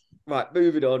 Right,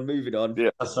 moving on. Yeah.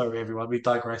 Oh, sorry, everyone. We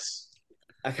digress.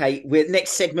 Okay,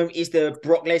 next segment is the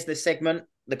Brock Lesnar segment,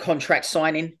 the contract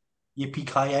signing.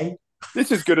 Yippee-ki-yay.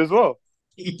 This is good as well.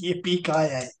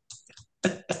 Yippee-ki-yay.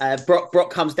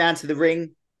 Brock comes down to the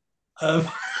ring,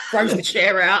 throws the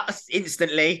chair out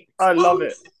instantly. I love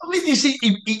it. I mean, you see,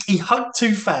 he hugged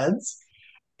two fans.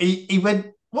 He went,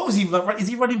 what was he? Is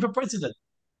he running for president?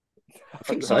 I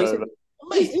think so.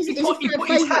 Mate, he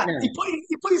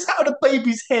put his hat on a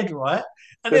baby's head, right?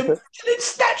 And then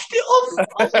snatched it off.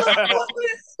 I was like,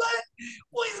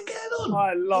 what is going on?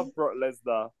 I love Brock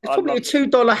Lesnar. It's probably a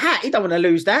 $2 hat. He don't want to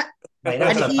lose that. Mate,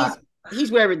 that's and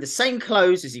he's wearing the same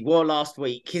clothes as he wore last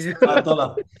week.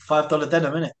 $5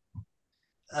 denim, isn't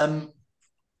it?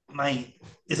 Mate,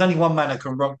 there's only one man that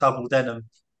can rock double denim.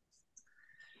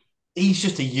 He's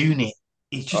just a unit.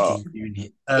 He's just a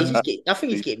unit. I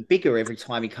think he's getting bigger every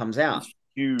time he comes out.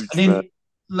 Huge. And then, man.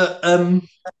 look,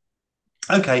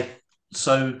 okay,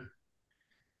 so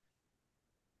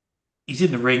he's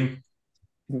in the ring.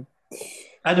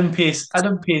 Adam Pearce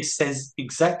says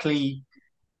exactly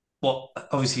what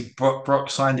obviously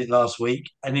Brock signed it last week,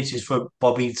 and this is for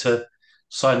Bobby to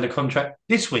sign the contract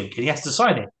this week, and he has to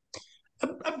sign it.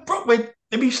 And Brock went,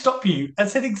 "Let me stop you," and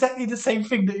said exactly the same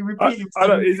thing that he repeated. I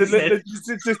don't.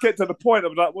 Just get to the point.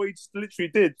 I'm like, well, he just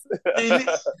literally did.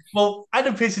 Well,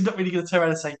 Adam Pearce is not really going to turn around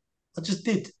and say, "I just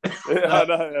did." I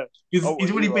know. He's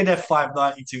already been there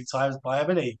 592 times by,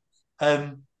 haven't he?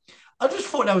 I just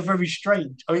thought that was very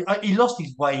strange. I mean, he lost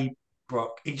his way,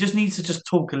 Brock. He just needs to just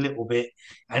talk a little bit,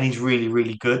 and he's really,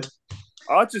 really good.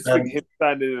 I just think him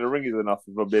standing in the ring is enough,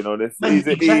 if I'm being honest. Mate,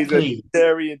 he's a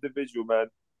scary individual, man.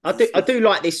 I do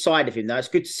like this side of him though. It's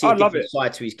good to see a different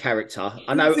side to his character.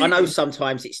 I know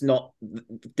sometimes it's not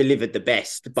delivered the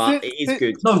best, but it is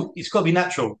good. No, it's got to be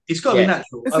natural. It's got to be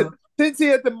natural. Listen, since he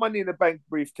had the Money in the Bank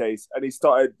briefcase and he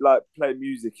started like playing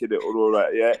music in it and all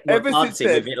that, yeah. Ever since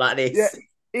then, with it like this, yeah,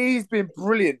 he's been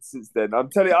brilliant since then.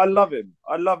 I'm telling you, I love him.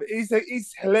 I love it.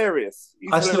 He's hilarious.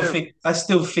 I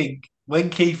still think when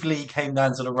Keith Lee came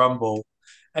down to the Rumble.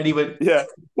 And he went, yeah.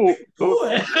 That's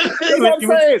what I'm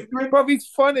saying. Bro, he's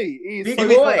funny. He's big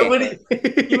funny. boy.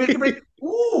 He went,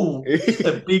 ooh, he's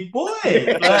a big boy.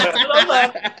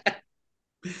 Like,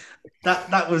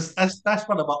 that's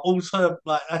one of my all-time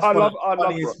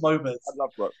funniest moments. I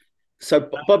love Brock. So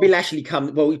Bobby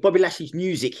Lashley's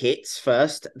music hits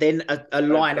first, then a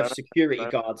line of security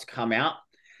guards come out,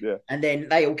 and then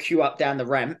they all queue up down the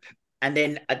ramp, and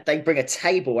then they bring a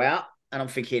table out, and I'm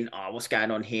thinking, oh, what's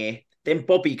going on here? Then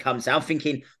Bobby comes out. I'm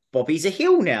thinking, Bobby's a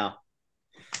heel now.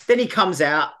 Then he comes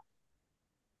out,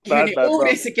 giving all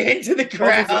this again to the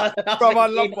crowd. I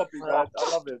love Bobby, man. I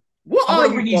love him. What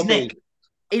are you, Bobby?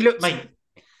 He looked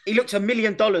 $1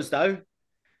 million, though.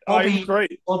 Bobby,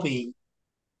 great. Bobby,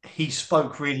 he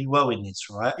spoke really well in this,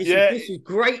 right? This is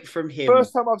great from him.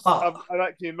 First time I've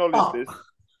actually acknowledged this.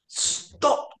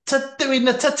 Stop doing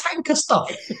the Tatanka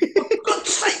stuff. For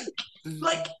God's sake.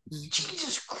 Like,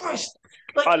 Jesus Christ.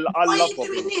 Like, I why love are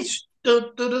you doing this?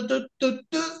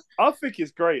 I think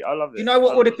it's great. I love it. You know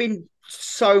what would have been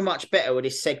so much better with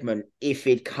this segment if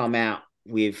he'd come out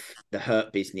with the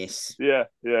Hurt Business. Yeah.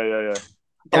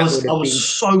 I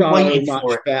was so waiting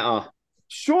for it. Better.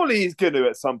 Surely he's going to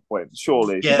at some point.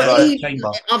 Surely. Yeah,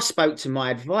 I've spoke to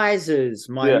my advisors,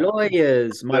 my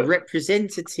lawyers, my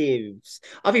representatives.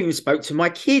 I've even spoke to my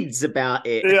kids about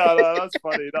it. Yeah, no, that's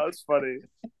funny. That was funny.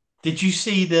 Did you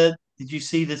see the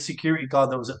security guard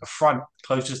that was at the front,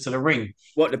 closest to the ring?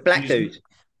 What, the black dude?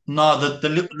 No, the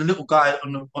little guy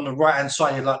on the right hand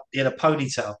side, he had a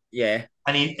ponytail. Yeah,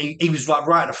 and he was like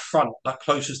right at the front, like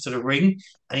closest to the ring,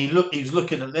 and he was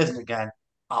looking at Lesnar again.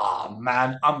 Oh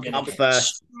man, I'm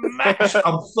first. Smashed.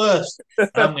 I'm first. And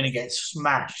I'm gonna get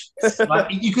smashed.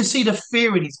 Like you can see the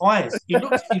fear in his eyes. He's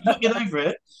looking over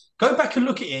it. Go back and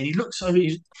look at it. And he looks over,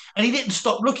 and he didn't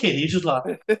stop looking. He's just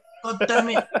like, God damn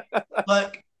it!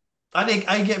 Like I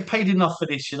ain't getting paid enough for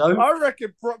this, you know. I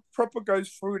reckon proper goes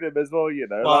through them as well, you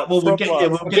know. Well, we'll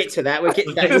get to that.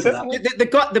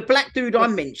 The black dude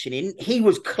I'm mentioning, he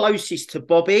was closest to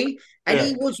Bobby, and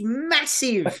he was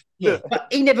massive. Yeah, but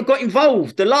he never got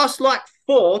involved. The last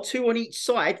 4, 2 on each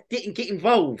side, didn't get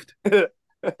involved.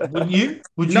 Would you?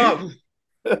 No.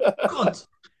 God.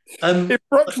 If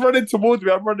Brock's running towards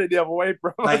me, I'm running the other way,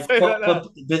 bro.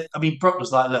 Brock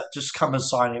was like, "Look, just come and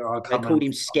sign it, or I'll come." They called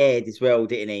him scared as well,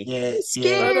 didn't he? Yeah,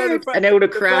 scared. And all the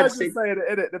crowd saying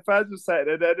it. The fans were saying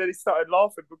it, and then he started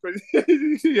laughing because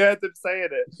he heard them saying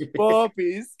it.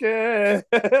 Bobby's scared.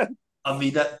 I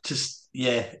mean, that just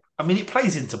I mean, it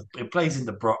plays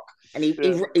into Brock. And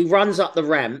he runs up the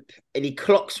ramp and he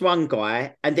clocks one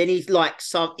guy, and then he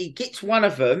gets one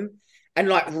of them. And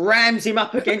rams him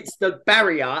up against the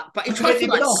barrier, but he tried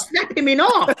to snap him in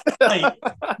half. Hey,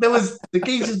 the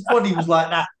geezer's body was like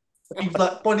that. He was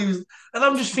like and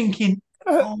I'm just thinking,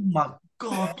 oh my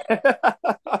God.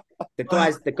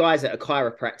 The guys at a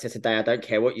chiropractor today, I don't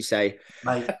care what you say.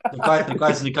 Mate, the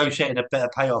guy's negotiating a better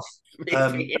payoff.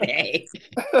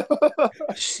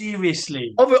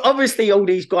 Seriously. Obviously, all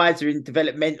these guys are in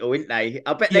developmental, aren't they?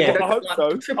 I bet they're going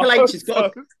to.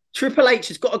 Triple H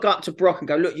has got to go up to Brock and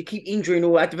go, look, you keep injuring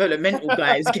all our developmental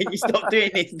guys. Can you stop doing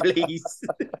this, please?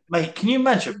 Mate, can you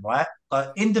imagine, right? Like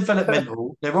in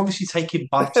developmental, they're obviously taking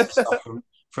bumps and stuff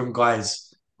from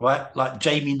guys, right? Like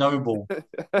Jamie Noble,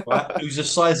 right? Who's the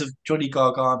size of Johnny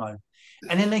Gargano.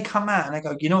 And then they come out and they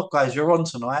go, you know what, guys, you're on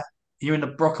tonight. You're in the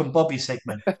Brock and Bobby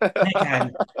segment. And they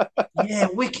can, yeah,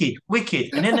 wicked.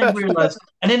 And then they realise,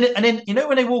 and then you know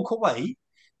when they walk away,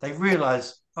 they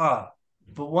realise,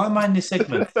 but why am I in this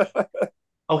segment?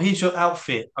 oh, here's your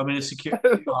outfit. I'm in a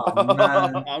security. Oh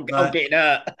man, I'm like, getting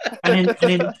hurt. and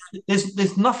then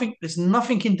there's nothing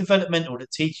in developmental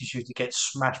that teaches you to get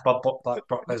smashed by like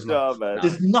Brock Lesnar. No, man.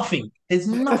 There's nothing. There's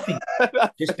nothing.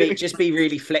 Just be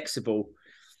really flexible.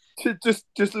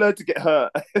 Just learn to get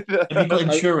hurt. Have you got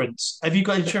insurance? Have you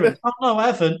got insurance? Oh no, I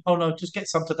haven't. Oh no, just get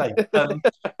some today.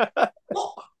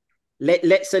 What?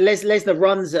 Lesnar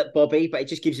runs at Bobby, but it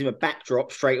just gives him a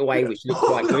backdrop straight away, which looked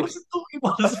quite good.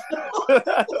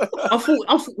 I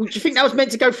thought, do you think that was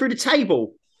meant to go through the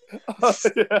table?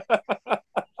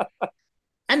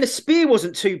 And the spear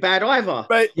wasn't too bad either.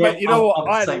 Mate, you know what?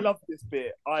 I saying. love this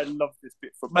bit. I love this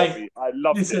bit from Bobby. I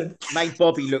loved it. Made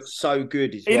Bobby look so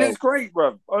good as well. He looks great,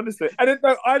 bro. Honestly. And then,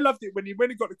 no, I loved it when he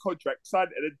got the contract,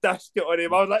 signed it, and dashed it on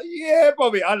him. I was like, yeah,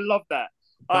 Bobby, I love that.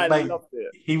 I loved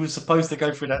it. He was supposed to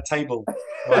go through that table.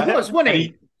 Right? He was, wasn't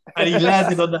he? And he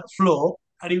landed on that floor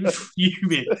and he was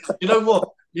fuming. You know what?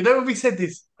 You know when we said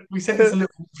this a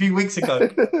few weeks ago.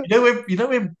 You know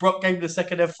when Brock gave the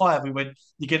second F5, we went,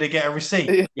 "You're gonna get a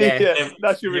receipt." Yeah,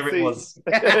 that's your receipt. It was.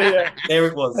 There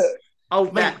it was. Oh,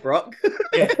 that Brock.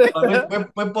 Yeah.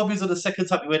 When Bobby's on the second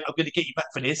time, he went, "I'm gonna get you back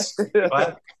for this."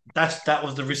 Right? That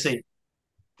was the receipt.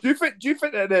 Do you think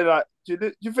that they're like?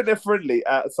 Do you think they're friendly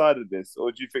outside of this,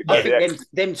 or do you think? I think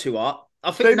them two are.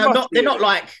 I think they're not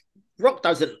like Brock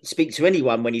doesn't speak to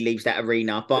anyone when he leaves that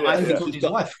arena, but I think he's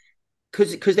got wife.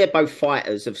 Because they're both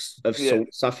fighters of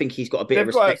sorts. I think he's got a bit of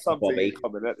respect for Bobby.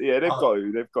 Yeah, they've got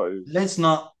to.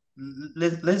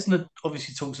 Lesnar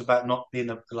obviously talks about not being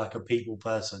a people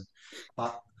person,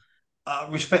 but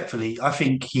respectfully, I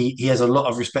think he has a lot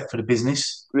of respect for the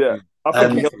business. Yeah, I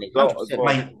think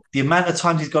mate, the amount of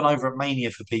times he's gone over at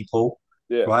Mania for people,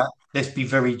 right? Let's be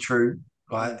very true,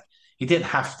 right? He didn't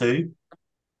have to.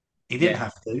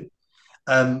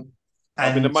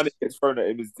 I mean, the money gets thrown at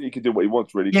him. He can do what he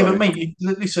wants, really. Yeah, but mate,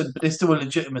 listen, there's still a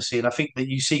legitimacy, and I think that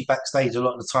you see backstage a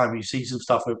lot of the time. You see some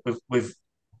stuff with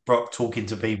Brock talking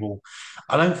to people.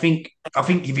 I think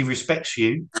if he respects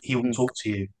you, he will talk to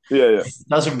you. Yeah. If he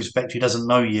doesn't respect you, doesn't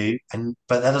know you,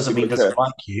 but that doesn't mean he doesn't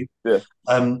like you. Yeah.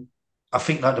 I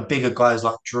think like the bigger guys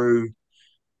like Drew,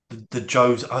 the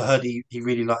Joes. I heard he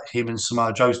really liked him and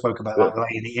Samoa Joe spoke about like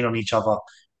laying it in on each other.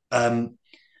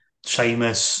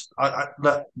 Sheamus,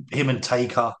 him and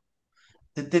Taker.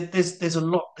 There's a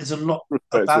lot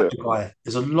about the guy.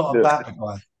 There's a lot about the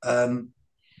guy.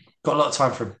 Got a lot of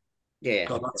time for him. Yeah,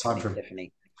 got a lot of time for him.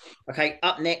 Definitely. Okay,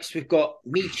 up next we've got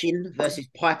Michin versus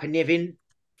Piper Niven.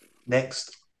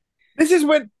 Next. This is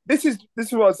what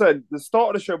I said. The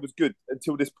start of the show was good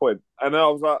until this point, and then I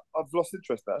was like, I've lost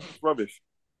interest. That's rubbish.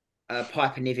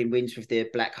 Piper Niven wins with the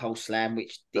Black Hole Slam,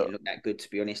 which didn't look that good to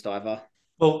be honest either.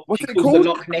 Well, what's it called? The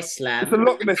Loch Ness Slam. It's a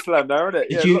Loch Ness Slam now, isn't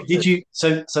it? Did you?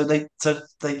 So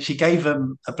she gave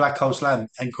him a Black Hole Slam,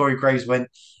 and Corey Graves went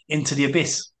into the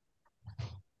abyss.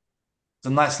 It's a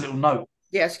nice little note.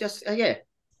 Yeah, it's just yeah.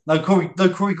 No,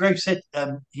 Corey Graves said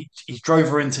he drove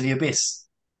her into the abyss.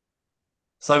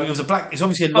 So it was it's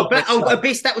obviously a Loch Ness Slam.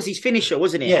 Abyss. That was his finisher,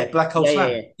 wasn't it? Yeah, Black Hole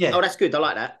Slam. Yeah. Oh, that's good. I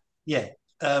like that. Yeah.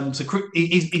 So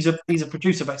he's a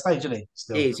producer backstage, isn't he?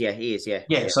 Still. He is.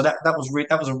 Yeah. So that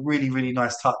was a really really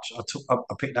nice touch. I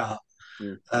picked that up.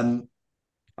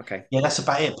 Okay. Yeah, that's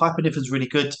about it. Piper Niven's really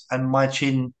good, and my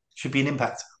chin should be an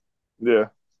impact. Yeah.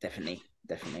 Definitely.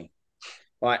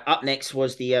 Right. Up next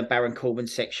was the Baron Corbin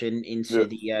section into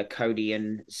the Cody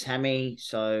and Sami.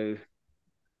 So.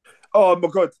 Oh my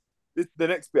god, the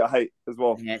next bit I hate as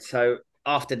well. Yeah. So.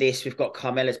 After this, we've got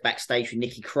Carmella's backstage with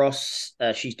Nikki Cross.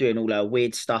 She's doing all her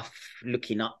weird stuff,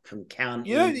 looking up and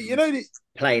counting. You know,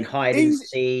 playing hide and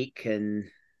seek, and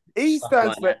E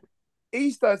stands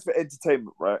for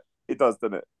entertainment, right? It does,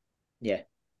 doesn't it? Yeah.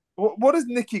 What does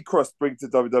Nikki Cross bring to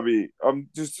WWE? I'm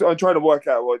trying to work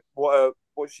out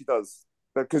what she does,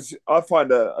 because I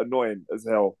find her annoying as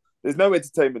hell. There's no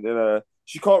entertainment in her.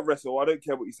 She can't wrestle. I don't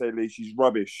care what you say, Lee. She's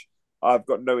rubbish. I've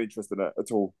got no interest in her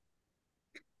at all.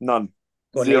 None.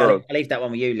 On, Zero. Lee, I'll leave that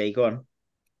one with you, Lee. Go on.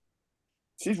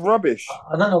 She's rubbish.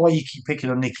 I don't know why you keep picking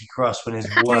on Nikki Cross when it's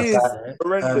worth that.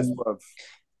 Horrendous, bruv.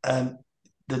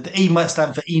 The E might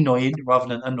stand for annoying rather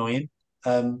than annoying.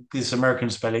 This American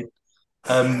spelling.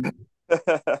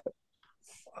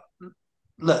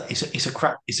 Look, it's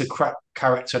a crap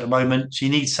character at the moment. She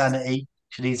needs sanity.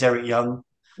 She needs Eric Young.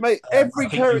 Mate, every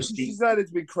character she's added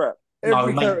has been crap.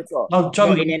 Every character. No,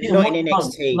 Joe. Not in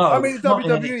NXT. No, I mean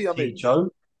WWE. I mean, Joe.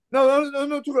 No, I'm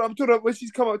not talking. I'm talking about when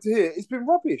she's come up to here. It's been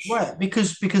rubbish. Right,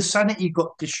 because Sanity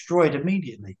got destroyed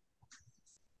immediately.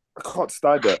 I can't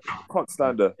stand her.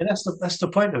 And that's the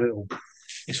point of it all.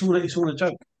 It's all a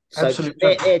joke. So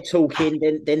they're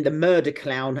talking. Then the murder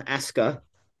clown Asuka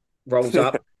rolls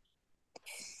up.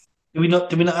 Did we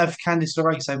not have Candice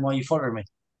LeRae saying, "Why are you following me?"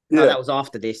 No, Yeah, that was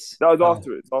after this. that was Oh,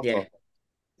 after it. It's after. Yeah.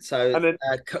 So And then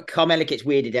Carmella gets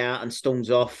weirded out and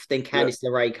storms off. Then yeah, Candice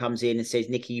LeRae comes in and says,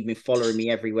 "Nikki, you've been following me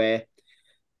everywhere."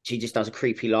 She just does a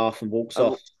creepy laugh and walks and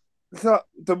off.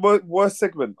 the worst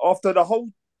segment after the whole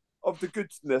of the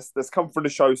goodness that's come from the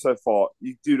show so far.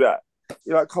 You do that.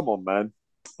 You're like, come on, man.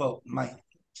 well, mate,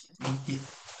 y-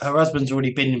 her husband's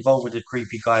already been involved with the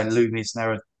creepy guy Loomis.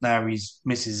 Now his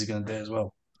missus is going to do it as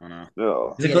well. I know. Yeah. They Yeah,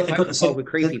 got they're they both got the involved same. with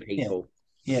creepy people.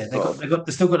 Yeah, Oh.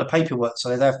 they still got the paperwork,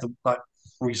 so they have to like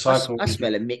recycle I everything.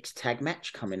 smell a mixed tag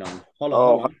match coming on. Holla,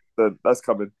 Oh, holla. that's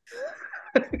coming.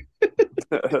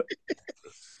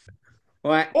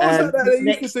 What Right. was that they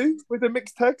used to Next, do with the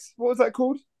mixed tags? What was that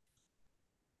called?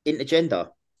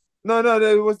 intergender. No,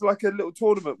 there was like a little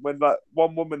tournament when like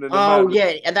one woman and a Oh, man.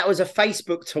 yeah. And that was a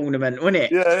Facebook tournament, wasn't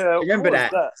it? Yeah. Remember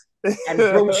What was that? And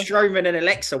Braun that? Strowman and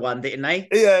Alexa won, didn't they?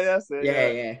 Yeah, that's Yeah,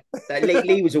 it. yeah. That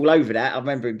Lee was all over that. I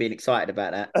remember him being excited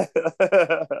about that.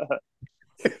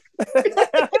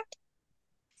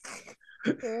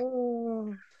 Yeah.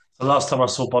 The last time I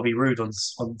saw Bobby Roode on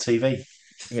TV,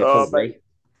 Yeah, Oh, mate, probably.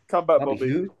 come back, Bobby Bobby.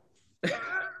 who?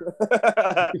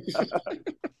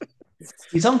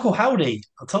 his uncle Howdy.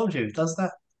 I told you, does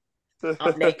that.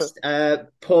 Up next,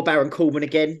 poor Baron Corbin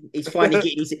again. He's finally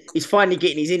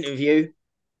getting his interview.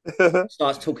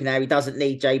 Starts talking how he doesn't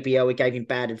need JBL. He gave him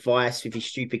bad advice with his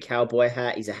stupid cowboy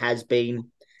hat. He's a has-been.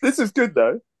 This is good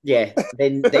though. Yeah.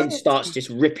 Then starts just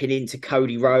ripping into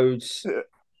Cody Rhodes.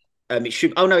 It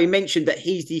should. Oh no, he mentioned that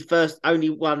he's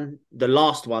the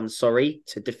last one, sorry,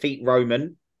 to defeat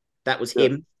Roman. That was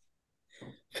him.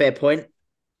 Fair point.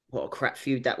 What a crap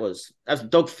feud that was. That was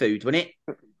dog food, wasn't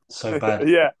it? So bad.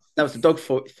 Yeah. That was the dog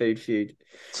food feud.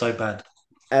 So bad.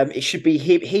 It should be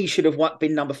him. He should have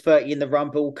been number 30 in the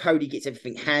Rumble. Cody gets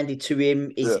everything handed to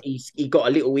him. He got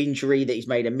a little injury that he's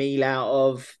made a meal out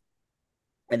of.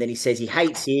 And then he says he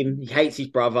hates him. He hates his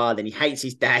brother. Then he hates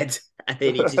his dad. And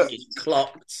then he just gets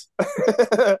clocked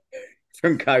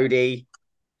from Cody.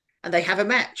 And they have a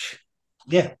match.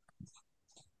 Yeah.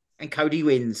 And Cody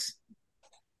wins.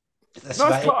 That's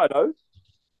Nice cutter though.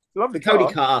 Lovely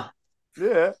Cody cutter. Cutter.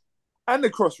 Yeah. And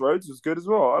the crossroads was good as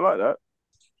well. I like that.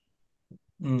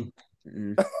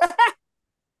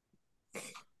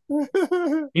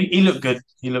 He looked good.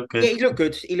 He looked good. Yeah, he looked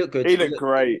good. He looked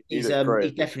great. He's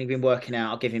great. definitely been working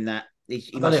out. I'll give him that. He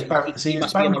I don't know must, if Baron, he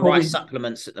must be Baron on the Corbin, right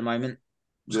supplements at the moment.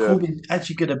 was Corbin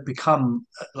actually going to become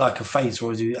like a face, or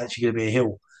was he actually going to be a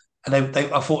heel? And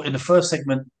I thought in the first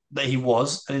segment that he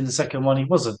was, and in the second one he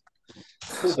wasn't.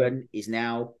 Corbin is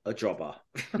now a jobber.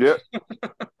 Yeah.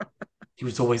 He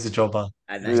was always a jobber.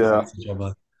 And He was Yeah. always a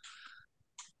jobber.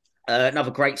 Another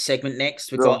great segment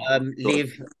next. We've got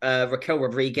Liv, Raquel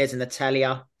Rodriguez, and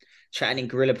Natalia chatting in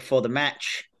Gorilla before the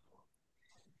match.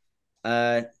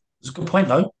 It's a good point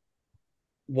though.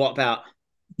 What about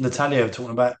Natalia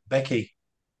talking about Becky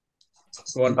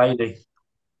go and on? Bailey.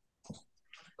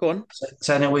 Go on.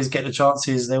 Saying they always get the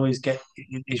chances, they always get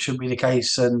it should be the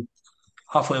case, and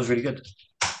I thought it was really good.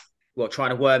 What, trying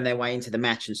to worm their way into the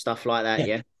match and stuff like that,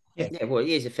 yeah? Yeah. Yeah, well, it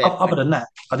is a fair Other point. than that,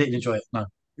 I didn't enjoy it. No.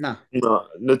 No.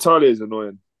 Natalia's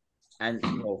annoying. And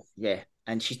well, yeah.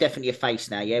 And she's definitely a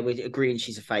face now, yeah? We're agreeing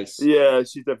she's a face. Yeah,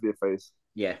 she's definitely a face.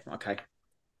 Yeah, okay.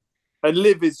 And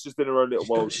Liv is just in her own little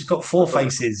world. She's got four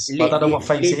faces. I don't know what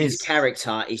face it Liv's is.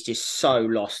 character is just so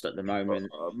lost at the moment.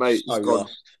 Mate, so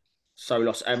lost. So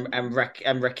lost. And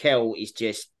Raquel is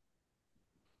just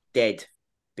dead.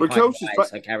 Raquel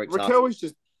is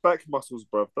just back muscles,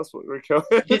 bro. That's what Raquel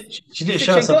is. She didn't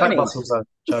show us the back muscles,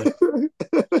 though, Joe.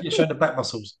 She didn't show the back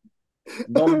muscles.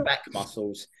 Non-back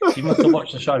muscles. She must have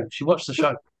watched the show. She watched the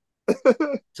show.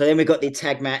 So then we got the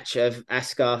tag match of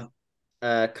Asuka,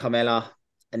 Carmella,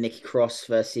 and Nikki Cross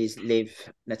versus Liv,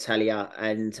 Natalia,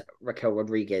 and Raquel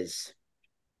Rodriguez.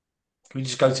 Can we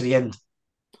just go to the end?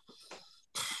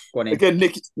 Go on in. Again,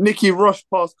 Nikki rushed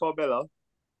past Carmella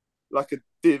like a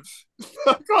div.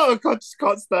 I just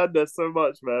can't stand her so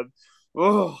much, man.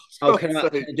 Can I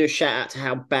do a shout out to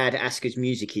how bad Asuka's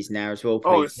music is now as well, please?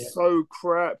 Oh, it's so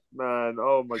crap, man.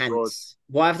 Oh my god.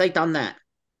 Why have they done that?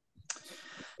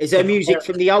 Is there music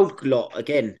from the old lot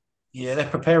again? Yeah, they're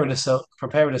preparing us for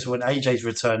when AJ's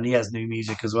return. He has new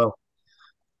music as well.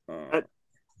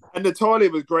 And Natalia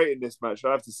was great in this match,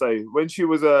 I have to say. When she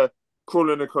was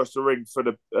crawling across the ring for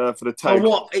the tag. Oh,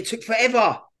 what? It took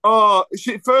forever.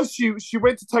 She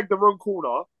went to take the wrong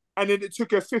corner, and then it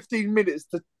took her 15 minutes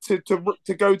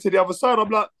to go to the other side. I'm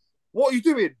like, what are you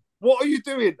doing? What are you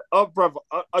doing? Oh, brother,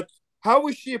 how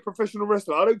is she a professional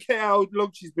wrestler? I don't care how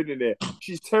long she's been in there.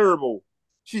 She's terrible.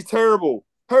 She's terrible.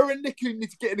 Her and Nicky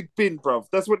need to get in the bin, bruv.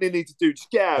 That's what they need to do.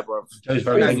 Just get out, bruv. Joe's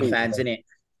very Only angry. fans, innit?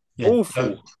 Yeah,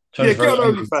 Awful. Joe's Yeah, very get on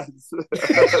angry. OnlyFans.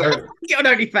 Get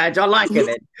on OnlyFans. I like it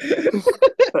then.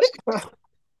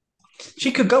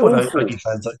 She could go on Awful.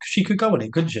 OnlyFans. Like, she could go on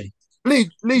it, couldn't she?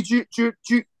 Lee, you,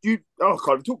 oh, I can't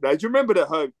even talk now. Do you remember that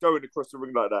her going across the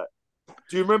ring like that?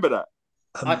 Do you remember that?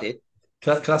 I did.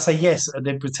 Can I say yes and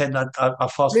then pretend I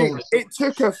fast Lee, forward? it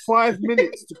took her 5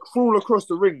 minutes to crawl across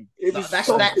the ring. It was That's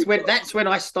when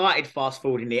I started fast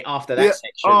forwarding it after that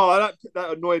section. Oh,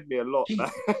 that annoyed me a lot. She-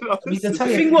 Man. The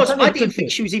thing was, I didn't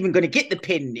think she was even going to get the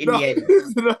pin in the end.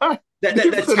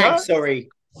 The tag, sorry.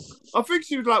 I think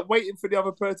she was like waiting for the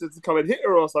other person to come and hit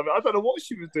her or something. I don't know what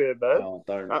she was doing, man. Oh,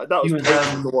 don't. That was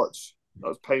painful to watch. That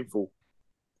was painful.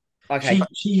 Okay.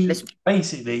 She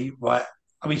basically, right.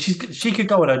 I mean, she could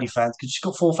go on OnlyFans because she's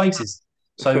got 4 faces,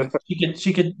 so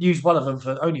she could use one of them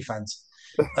for OnlyFans.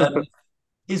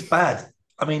 It's bad.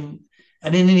 I mean,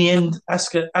 and then in the end,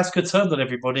 Asuka turned on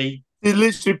everybody. She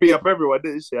literally beat up everyone,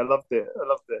 didn't she? I loved it.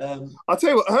 I'll tell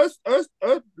you what,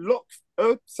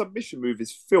 her submission move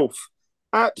is filth.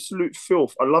 Absolute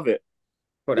filth. I love it.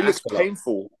 But it looks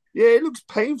painful. Yeah, it looks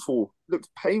painful.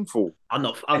 I'm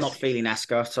not feeling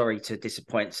Asuka. Sorry to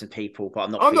disappoint some people, but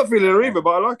I'm not feeling her either, but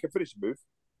I like her finishing move.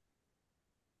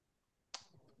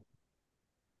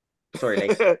 Sorry, Lee.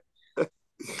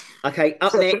 Okay,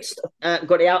 up next, we've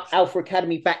got the Alpha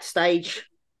Academy backstage.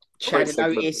 Chad and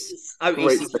Otis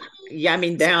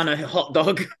yamming down a hot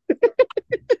dog.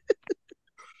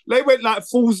 They went like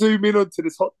full zoom in onto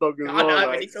this hot dog as well. I know,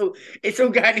 like. It's all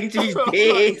going into his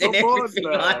beard and everything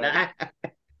like that.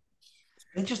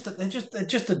 They're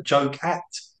just a joke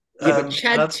act. Yeah, but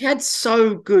Chad's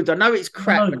so good. I know it's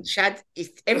crap, but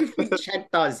everything Chad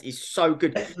does is so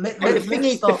good.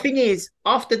 The thing is,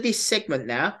 after this segment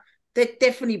now, they're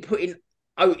definitely putting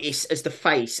Otis as the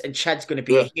face, and Chad's going to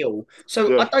be a heel.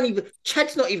 So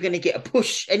Chad's not even going to get a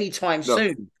push anytime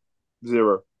soon.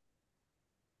 Zero.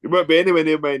 He won't be anywhere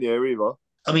near Mania either.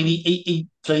 I mean,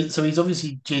 so he's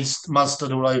obviously jizzed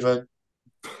mustard all over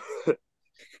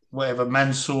whatever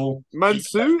Mansoor. And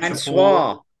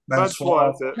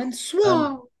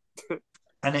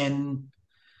then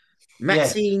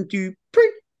Maxine Dupree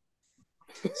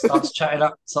starts chatting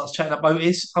up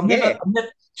Otis. Do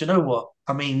you know what?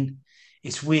 I mean,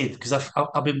 it's weird because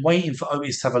I've been waiting for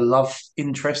Otis to have a love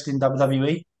interest in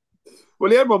WWE.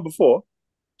 Well, he had one before.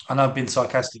 And I've been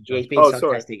sarcastic. Yeah, he's been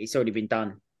sarcastic. Sorry. It's already been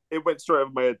done. It went straight over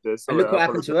my head there. And look what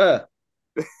happened to her.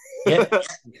 Yeah.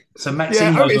 So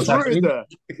Maxine knows what's happening.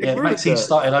 Yeah, Maxine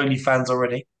started OnlyFans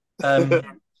already.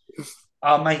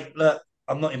 Mate, look,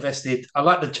 I'm not invested. I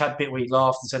like the Chad bit where he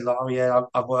laughed and said, like, oh yeah,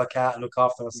 I work out and look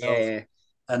after myself. Yeah.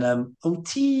 And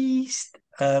Otis,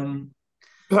 hand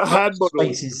model.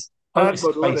 Faces. Hand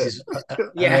model,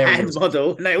 hand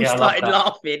model. And they all started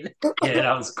laughing. Yeah,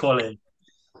 that was quality.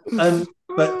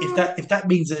 But if that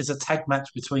means that there's a tag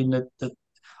match between the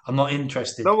I'm not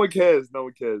interested. No one cares.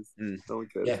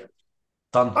 Yeah,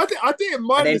 done. I didn't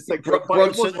mind this segment.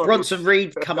 Bronson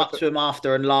Reed come up to him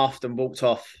after and laughed and walked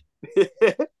off.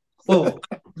 Well,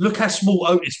 look how small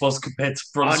Otis was compared to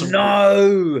Bronson.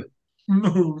 I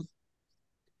know.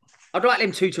 I'd like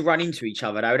them two to run into each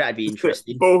other, though. That'd be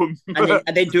interesting. Boom.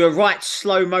 And then do a right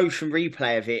slow motion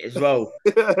replay of it as well.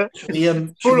 Full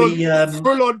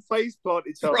on face plant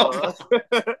each other.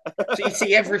 So you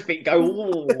see everything go.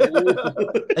 Ooh.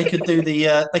 They could do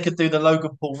the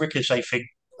Logan Paul Ricochet thing.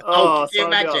 Oh, can you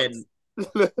imagine?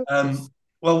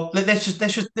 Well, let's just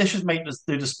make us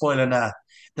do the spoiler now.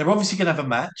 They're obviously going to have a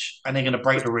match, and they're going to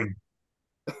break the ring.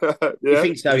 You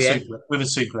think so? With a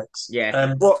suplex.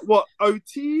 Yeah. What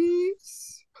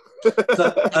Otis?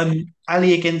 So,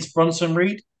 Ali against Bronson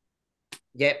Reed.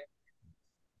 Yep.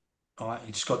 All right,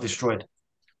 he just got destroyed.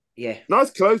 Yeah. Nice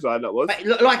clothesline that was.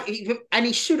 And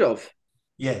he should have.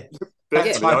 Yeah.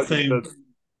 Typhoon.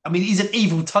 I mean, he's an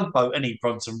evil tugboat, isn't he,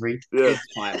 Bronson Reed? Yeah.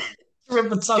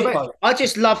 Remember tugboat? I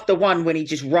just love the one when he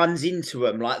just runs into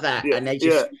them like that, and they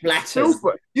just flatter.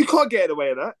 You can't get in the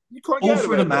way of that. All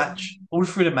through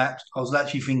the match, I was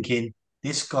actually thinking,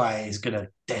 this guy is going to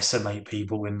decimate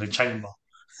people in the chamber.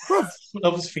 That's what I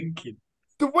was thinking.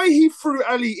 The way he threw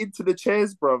Ali into the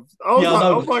chairs, bruv. I was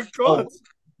oh my God.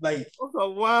 Mate. I was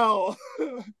like, wow.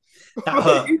 That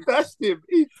hurt. He dashed him.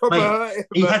 He probably hurt him.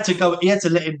 He had to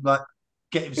let him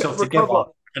get himself together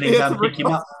and then pick him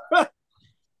up.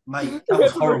 Mate, that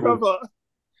was horrible.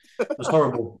 It was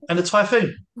horrible. And the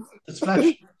typhoon, the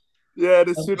splash. Yeah,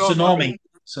 the tsunami.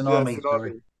 Tsunami.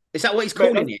 Sorry. Is that what he's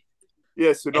calling it? Yeah,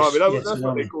 tsunami. That's tsunami.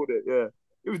 What they called it. Yeah,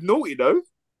 it was naughty though.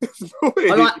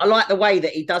 I like the way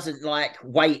that he doesn't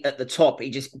wait at the top.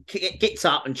 He just gets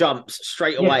up and jumps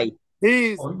straight away.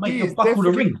 Or he make your is buckle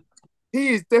the definitely ring. he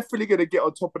is definitely going to get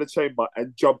on top of the chamber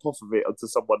and jump off of it onto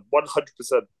someone.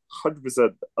 100%, 100%.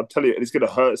 I'm telling you, and it's going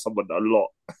to hurt someone a lot.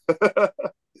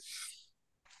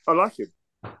 I like him.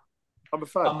 I'm a Oh,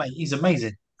 fan. mate, he's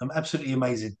amazing. I'm absolutely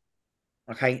amazing.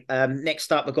 Okay.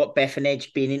 Next up, we've got Beth and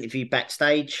Edge being interviewed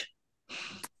backstage,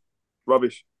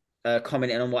 Rubbish.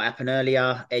 commenting on what happened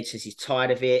earlier. Edge says he's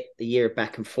tired of it. The year of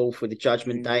back and forth with the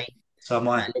Judgment Day, So am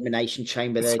I. that elimination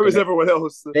chamber. So is everyone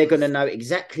else. They're gonna know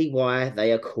exactly why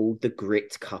they are called the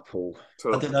Grit Couple. I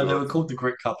Oh, didn't know they God. were called the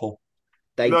Grit Couple.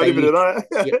 Not even Used, an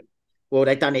yeah, well,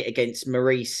 they done it against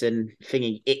Maurice and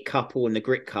thingy It Couple and the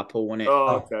Grit Couple, wasn't it? Oh,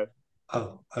 Oh, okay.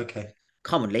 oh, okay.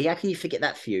 Come on, Lee, how can you forget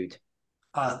that feud?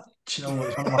 Do you know what?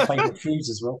 It's one of my favourite feuds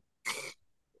as well.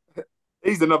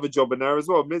 He's another job in there as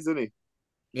well, Miz, isn't he?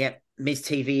 Yeah, Miz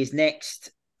TV is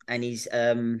next, and his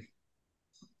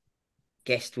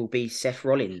guest will be Seth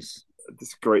Rollins. This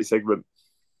is a great segment.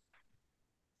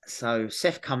 So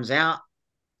Seth comes out,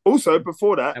 Also,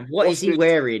 before that, and what is he Austin.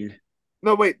 wearing?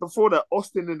 No, wait, before that,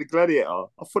 Austin and the Gladiator.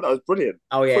 I thought that was brilliant.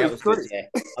 Oh yeah, I that was good. great.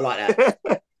 Yeah, I like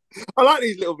that. I like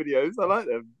these little videos. I like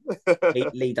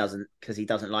them. Lee doesn't because he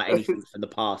doesn't like anything from the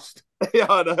past Yeah,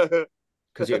 I know.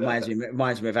 because it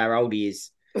reminds me of how old he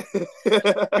is.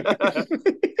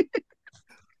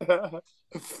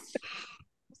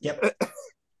 Yep.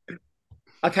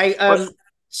 Okay,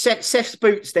 Seth's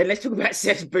boots. Then let's talk about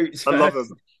Seth's boots I first. love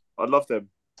them. I love them.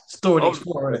 Story I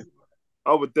Explorer. would,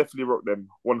 I would definitely rock them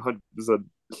 100%.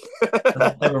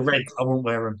 They were red. I wouldn't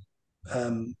wear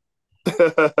them.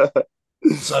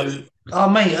 So, oh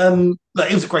mate,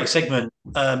 like, it was a great segment.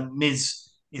 Miz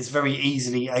is very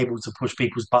easily able to push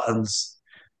people's buttons,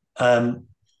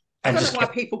 I and don't know just why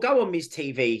get. people go on Miz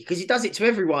TV because he does it to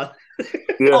everyone.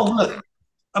 Yeah, Oh look,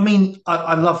 I mean,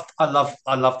 I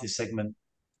love this segment.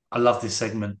 I love this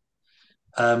segment.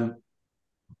 Um,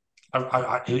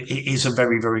 it is a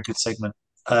very, very good segment.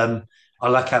 Um, I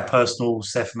like how personal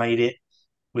Seth made it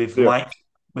with yeah. Mike,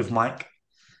 with Mike,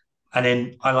 and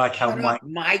then I like how Shut Mike, up,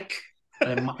 Mike.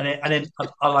 and then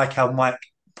I like how Mike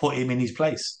put him in his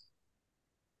place.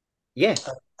 Yeah,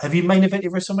 Have you main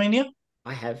evented WrestleMania?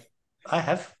 I have. I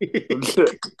have.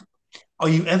 Are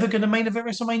you ever going to main event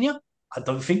WrestleMania? I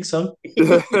don't think so.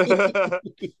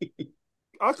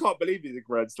 I can't believe he's a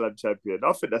Grand Slam champion.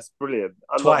 I think that's brilliant.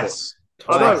 I love it. Twice,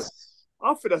 I know. twice,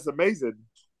 I think that's amazing.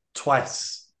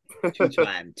 twice.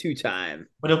 Two time.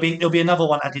 But there'll be another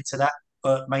one added to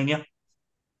that Mania.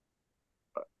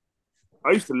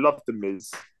 I used to love the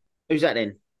Miz. Who's that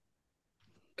then?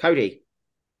 Cody.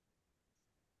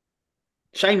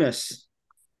 Sheamus.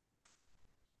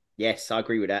 Yes, I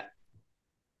agree with that.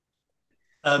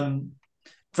 Um,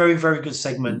 Very, very good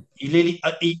segment.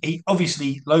 He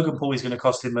obviously Logan Paul is going to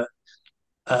cost him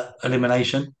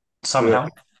elimination Yeah, somehow.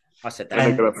 I said and that.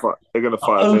 And they're gonna the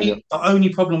fight Mania. only the only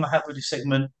problem I have with this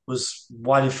segment was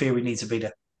why did Theory need to be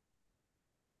there?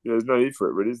 Yeah, there's no need for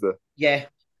it, really, is there? Yeah,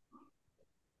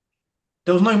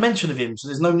 There was no mention of him, so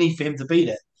there's no need for him to be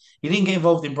there. He didn't get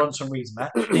involved in Bronson Reed's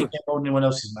match. He didn't get involved in anyone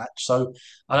else's match. So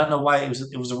I don't know why it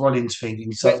was a Rollins thing.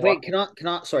 And so wait, can I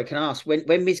ask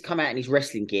when Miz come out in his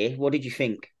wrestling gear? What did you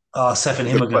think? Seth and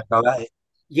him are going to go at it.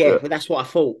 Yeah, Yeah, well, that's what I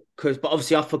thought. But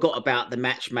obviously I forgot about the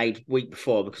match made week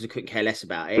before because I couldn't care less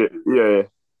about yeah, it. yeah.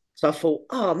 So I thought,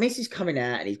 oh, Miz is coming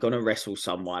out and he's gonna wrestle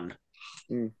someone.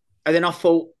 Mm. And then I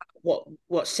thought,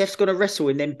 what? Seth's gonna wrestle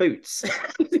in them boots.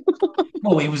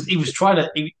 Well, he was trying to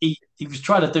he was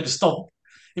trying to do the stomp.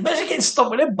 Imagine getting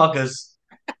stomped with them buggers.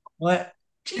 Like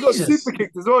He got Jesus. super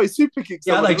kicked as well. He super kicked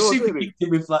Yeah, I someone know. as well, Super didn't kicked him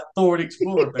with like Thor and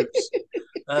Explorer boots.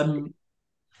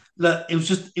 Look, it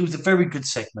was a very good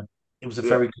segment. It was a he? Yeah,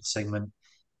 very good segment.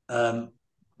 Um,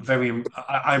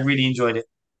 I really enjoyed it.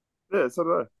 yeah. So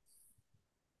do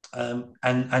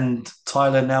And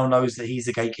Tyler now knows that he's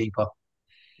the gatekeeper,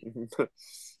 I.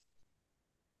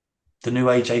 the new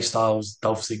AJ Styles,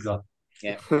 Dolph Ziggler.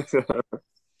 Yeah. I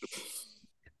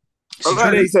So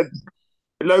like that Drew, he said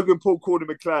Logan Paul called him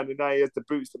a clown, and now he has the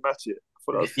boots to match it.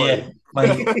 I thought yeah, that mate,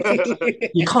 was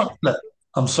funny. you can't look.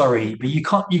 I'm sorry, but you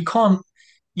can't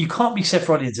be Seth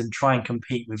Rollins and try and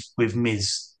compete with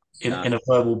Miz in, No. in a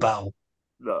verbal battle.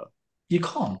 No, You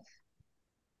can't.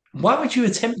 Why would you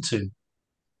attempt to?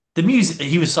 The music,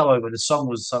 he was so over. The song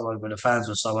was so over. The fans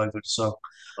were so over the song.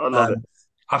 I love it. Um,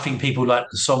 I think people like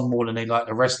the song more than they like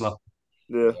the wrestler.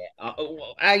 Yeah, Yeah.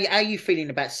 How are you feeling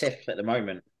about Seth at the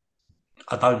moment?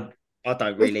 I don't. I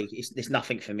don't really. It's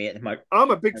nothing for me at the moment.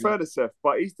 I'm a big fan of Seth,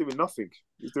 but he's doing nothing.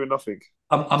 He's doing nothing.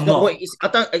 I'm It's not not what it's, I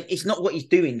don't. It's not what he's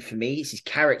doing for me. It's his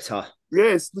character. Yeah,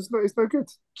 it's no good.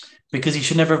 because he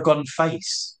should never have gone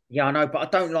face. Yeah, I know, but I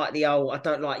don't like the old. I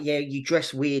don't like. Yeah, you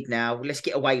dress weird now. Let's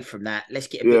get away from that. Let's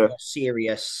get a bit Yeah. more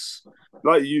serious.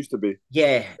 Like you used to be.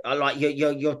 Yeah, I like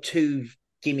you're too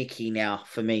gimmicky now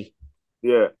for me.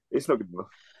 Yeah, it's not good enough.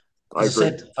 I As I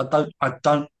agree. said, I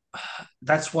don't.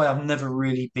 That's why I've never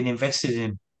really been invested in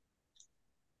him.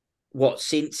 What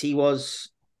since he was?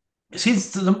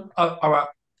 Since all right,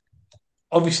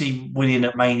 obviously winning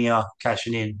at Mania,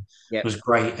 cashing in Yeah, was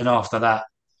great, and after that,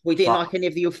 we didn't but like any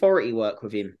of the Authority work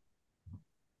with him.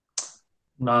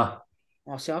 no,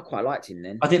 I see. I quite liked him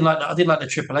then. I didn't like the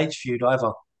Triple H feud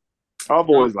either. I've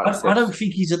always liked I Seth. don't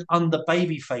think he's an under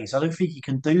baby face. I don't think he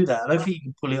can do that. I don't think he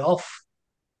can pull it off.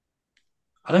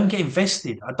 I don't get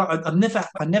invested. I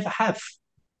never have.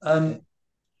 Okay.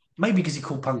 Maybe because he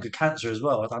called Punk a cancer as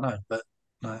well. I don't know, but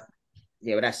no.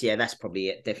 That's probably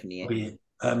it. Definitely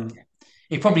Oh, it. yeah.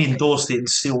 He probably endorsed it and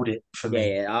sealed it for Yeah,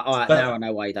 me. yeah. All right, But now I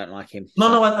know why you don't like him.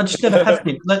 no, I just never have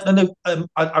been. No.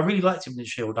 I really liked him in the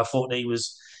Shield. I thought that he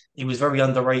was very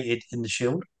underrated in the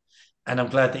Shield, and I'm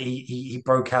glad that he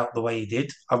broke out the way he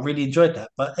did. I really enjoyed that.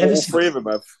 But All three of them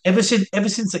have ever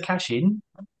since the cash in,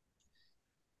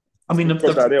 I mean,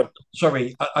 gone downhill.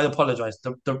 sorry, I apologize.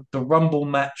 The Rumble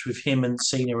match with him and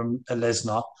Cena and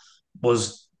Lesnar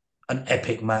was an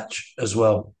epic match as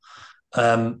well.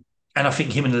 And I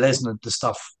think him and Lesnar, the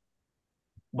stuff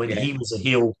when Yeah. he was a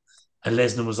heel and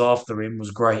Lesnar was after him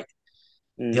was great.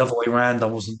 The other way around, I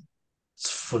wasn't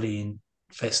fully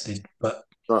invested, Right,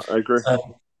 I agree.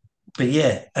 but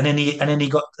yeah, and then he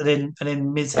got and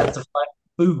then Miz had to fight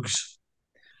Boogs.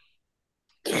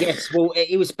 Yes, well,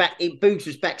 it was back. Boogs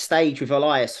was backstage with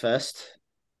Elias first.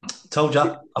 Told you,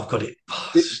 I've got it.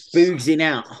 Boogs in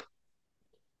out.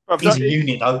 He's a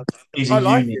unit though. He's a I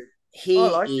like unit. it. He I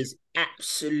like is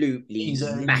absolutely He's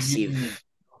a massive. unit.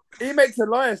 He makes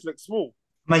Elias look small.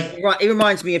 Mate, Right, he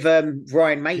reminds me of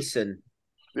Ryan Mason.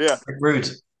 Yeah. Rick Rude.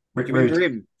 Rick Do you remember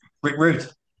Rude. him? Rick Rude.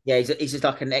 Yeah, he's just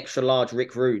like an extra large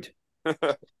Rick Rude.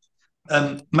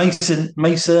 Mason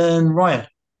Ryan.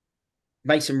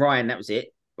 Mason Ryan, that was it.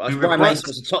 Who Ryan replaced- Mason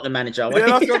was a Tottenham manager. Yeah,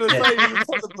 that's wasn't what he? I was going to say. He was a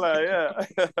Tottenham player,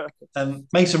 yeah.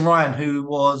 Mason Ryan, who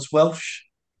was Welsh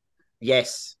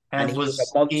Yes, and and he was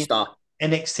was a monster.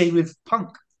 in NXT with Punk.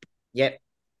 Yep.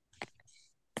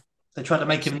 They tried to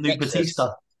make him new Nexus.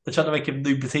 Batista. They tried to make him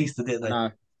new Batista, didn't they?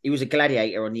 No, he was a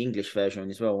gladiator on the English version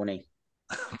as well, wasn't he?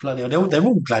 Bloody hell, they're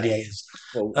all gladiators.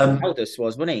 Well, Aldous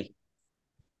was, wasn't he?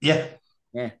 Yeah.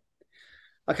 Yeah.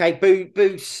 Okay,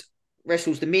 Boots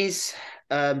wrestles the Miz,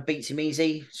 beats him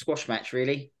easy. Squash match,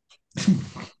 really.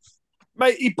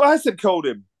 Mate, he bicep called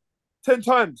him 10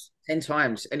 times. 10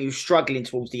 times, and he was struggling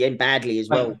towards the end badly as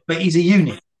well. But he's a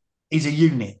unit. He's a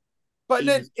unit. But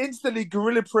then instantly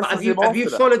gorilla presses Have him you after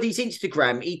that. followed his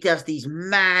Instagram? He does these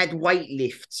mad weight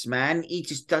lifts, man. He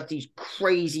just does these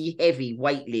crazy heavy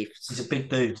weight lifts. He's a big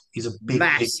dude. He's a big,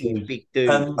 Massive big dude.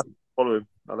 Follow him.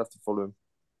 I'll have to follow him.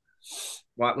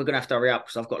 Right, we're gonna have to hurry up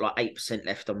because I've got like 8%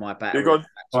 left on my battery. You're gone.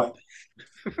 Right.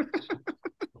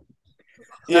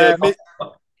 Yeah,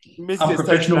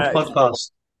 Unprofessional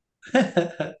podcast.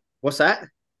 What's that?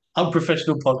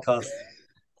 Unprofessional podcast.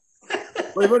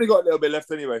 We've only got a little bit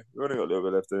left anyway.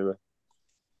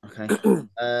 Okay.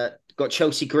 Got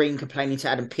Chelsea Green complaining to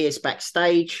Adam Pearce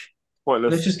backstage.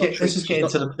 Pointless. Let's just get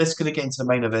into the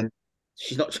main event.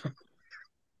 She's not.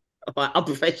 Right,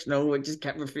 unprofessional. We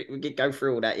can go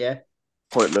through all that, yeah.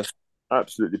 Pointless.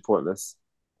 Absolutely pointless.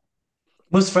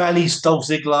 Mustafa Ali, Dolph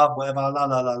Ziggler, whatever. La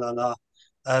la la la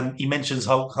la. He mentions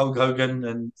Hulk Hogan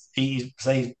and eat his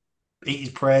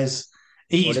prayers.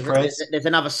 Eat his prayers. There's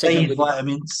another segment with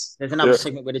vitamins. There's another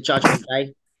segment with the Judgment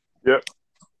Day. Yep.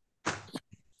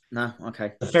 No,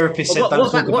 okay. The therapist said,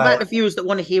 what about the viewers that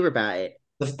want to hear about it?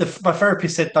 My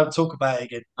therapist said, don't talk about it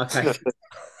again. Okay.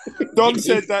 Dom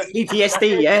said that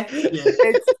PTSD, yeah?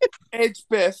 Edge,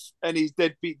 Beth and his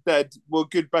deadbeat dad were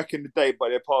good back in the day, but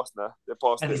they're past now.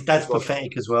 And his dad's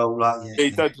pathetic as well. Like, yeah.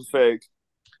 His dad's pathetic.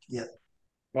 Yeah.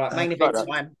 Right, main event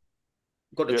time.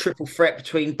 Got the triple threat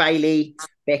between Bayley,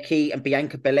 Becky, and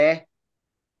Bianca Belair.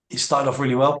 It started off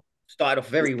really well. Started off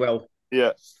very well.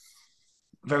 Yeah.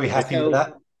 Very happy with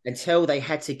that. Until they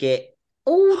had to get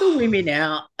all the women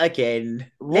out again.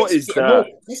 Let's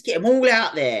get them all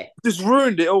out there. Just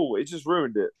ruined it all. It just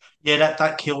ruined it. Yeah,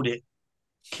 that killed it.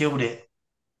 Killed it.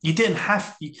 You didn't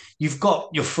have. You've got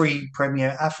your 3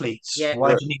 premier athletes. Yeah.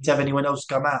 Why do you need to have anyone else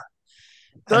come out?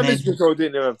 Damage control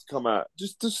didn't even have to come out.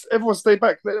 Just everyone stay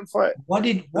back. Let them fight. Why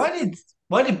did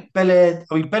Belair?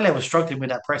 I mean, Belair was struggling with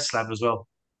that press slam as well.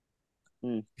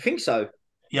 You think so?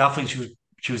 Yeah, I think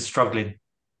she was struggling.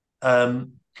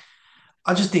 Um,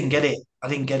 I just didn't get it. I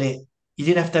didn't get it. You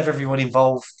didn't have to have everyone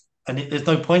involved, and there's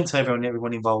no point to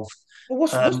everyone involved. Well,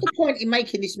 what's Um, the point in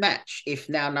making this match if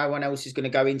now no one else is going to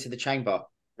go into the chamber?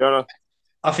 Yeah, no.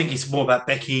 I think it's more about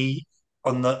Becky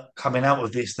on the coming out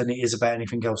of this than it is about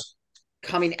anything else.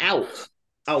 Coming out.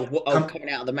 Coming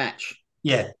out of the match.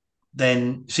 Yeah.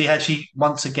 Then see how she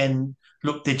once again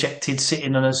looked dejected,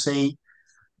 sitting on her seat.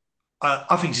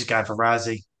 I think she's going for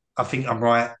Rousey. I think I'm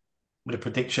right with the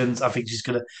predictions. I think she's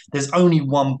gonna. There's only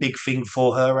one big thing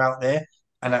for her out there,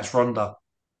 and that's Ronda.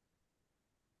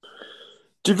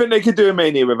 Do you think they could do a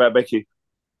Mania without Becky?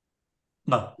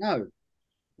 No No,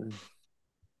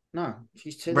 no,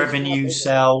 she's too. revenue,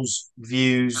 sales,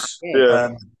 views. Yeah, Yeah.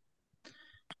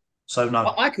 So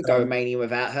no, I could go a Mania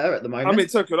without her at the moment. I mean,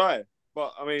 so could I.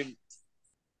 But I mean,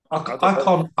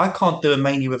 I can't do a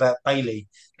Mania without Bailey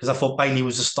because I thought Bailey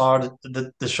was the star of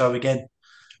the show again,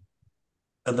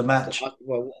 of the match.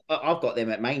 I've got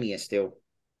them at Mania still.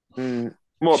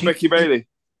 What, She- Becky Bailey?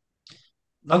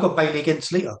 I've got Bailey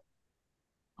against Lita.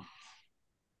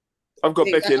 I've got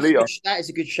Becky and Lita. That is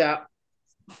a good shout.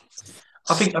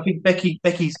 I think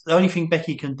Becky's the only thing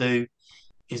Becky can do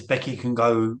is Becky can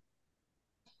go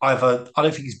either. I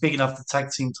don't think he's big enough to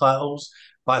tag team titles,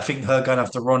 but I think her going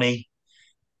after Ronnie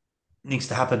needs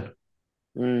to happen.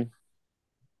 And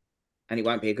it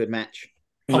won't be a good match.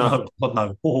 Oh No. no, God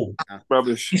no! Oh.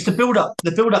 Rubbish. It's the build up.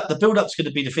 The build up's going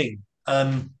to be the thing.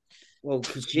 Well,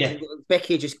 because Yeah.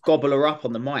 Becky just gobble her up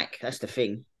on the mic. That's the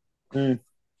thing.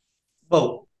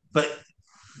 Well, but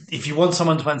if you want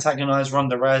someone to antagonise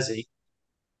Ronda Rousey,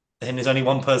 then there's only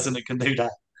one person that can do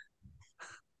that.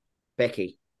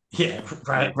 Becky. Yeah,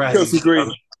 Chelsea Rousey's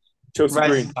Green. Chelsea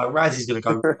Green. Rousey's going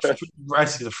to go.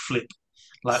 Rousey's going to flip.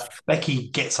 Like Becky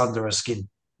gets under her skin.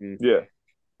 Yeah.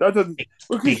 That doesn't.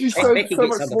 Because she's Becky so gets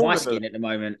much under more my than skin at the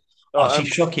moment. Oh, she's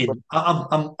shocking.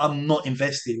 I'm not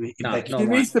invested in No, Becky. She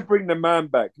needs to bring the man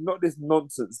back, not this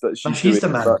nonsense that she's She's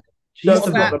doing. the man. Like, She's that's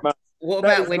the not man. the man. What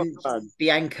That about is when not the man.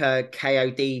 Bianca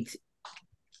KO'd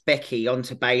Becky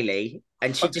onto Bailey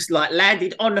and she just like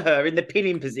landed on her in the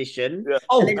pinning position Yeah.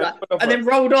 Oh, and then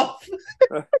rolled off?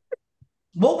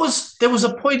 there was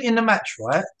a point in the match,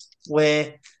 right,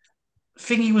 where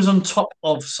Thingy was on top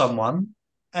of someone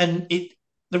and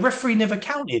the referee never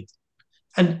counted.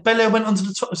 And Belair went onto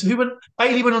the top. So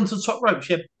Bailey went onto the top rope.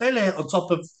 She had Belair on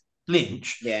top of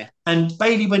Lynch. Yeah. And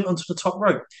Bailey went onto the top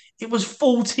rope. It was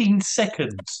 14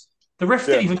 seconds. The ref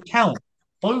didn't even count.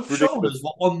 Both shoulders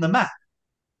were on the mat.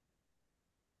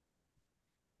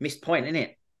 Missed point,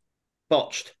 innit?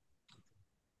 Botched.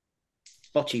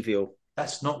 Botchyville.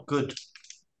 That's not good.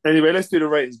 Anyway, let's do the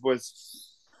ratings,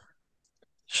 boys.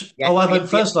 I went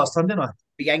first last time, didn't I?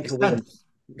 Bianca wins.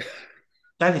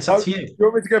 Dan, it's up to you. You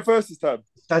want me to go first this time?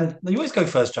 Dan, you always go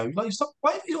first, Joe. Like, stop.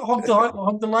 Why have you got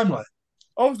hog the limelight?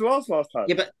 I was last time.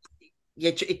 Yeah, but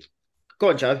go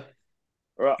on, Joe.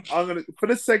 All right, I'm gonna for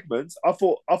the segments. I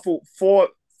thought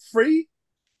three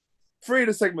of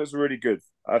the segments were really good.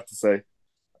 I have to say,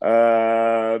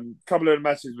 couple of the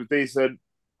matches were decent.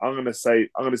 I'm gonna sit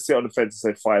on the fence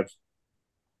and say 5.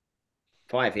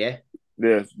 5, yeah.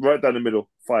 Yeah, right down the middle,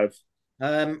 5.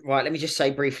 Right, let me just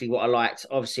say briefly what I liked.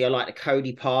 Obviously, I liked the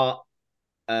Cody part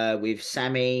with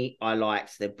Sami. I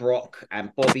liked the Brock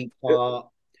and Bobby part.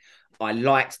 I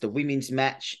liked the women's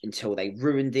match until they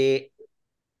ruined it.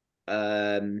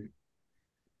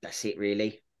 That's it,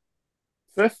 really.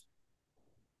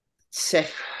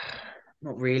 Seth,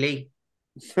 not really.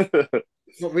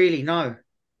 Not really, no.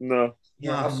 No.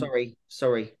 Yeah, No,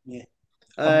 sorry. Yeah.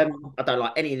 I don't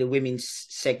like any of the women's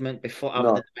segment before other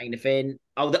than the main event.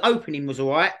 Oh, the opening was all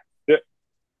right. Yeah.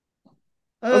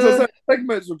 The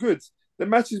segments were good. The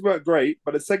matches weren't great,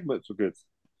 but the segments were good.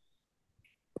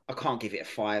 I can't give it a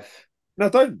 5. No,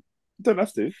 don't. You don't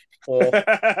have to. 4.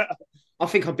 I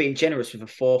think I'm being generous with a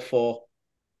 4-4.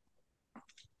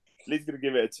 Lee's gonna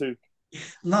give it a 2.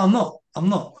 No, I'm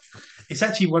not. It's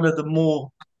actually one of the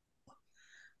more.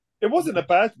 It wasn't a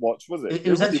bad watch, was it? It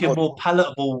was actually a more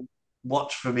palatable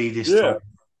watch for me this time.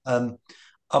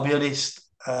 I'll be honest.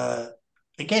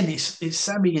 Again, it's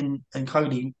Sami and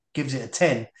Cody gives it a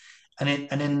 10, and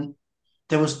then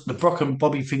there was the Brock and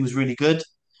Bobby thing was really good.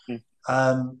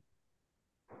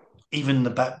 Even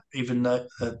the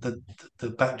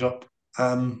backdrop.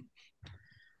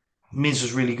 Miz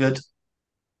was really good.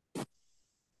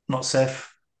 Not Seth.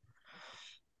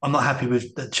 I'm not happy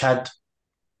with the Chad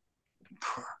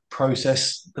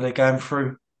process that they're going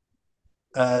through.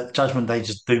 Judgment Day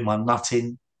just do my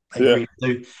nutting. They really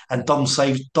do. And Dom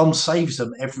saves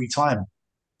them every time.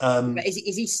 Is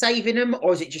he saving them,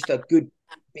 or is it just a good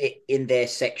bit in their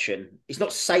section. He's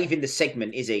not saving the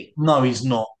segment, is he? No, he's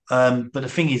not. But the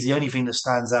thing is, the only thing that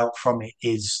stands out from it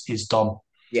is Dom.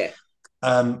 Yeah.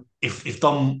 If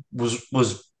Dom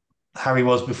was Harry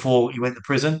was before he went to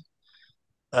prison,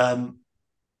 um,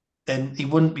 then he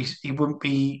wouldn't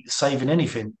be saving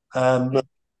anything.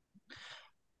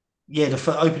 Yeah,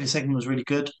 the opening segment was really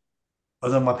good. I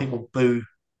don't know why people boo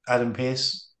Adam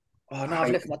Pearce. Oh no, I I've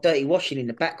hate left my dirty washing in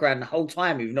the background the whole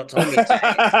time. You've not told me about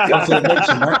I was going to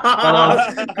mention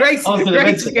that. Grace, I was going to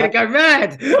Grace is mention going to that. go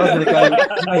mad. I was going to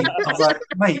go, mate. I was like,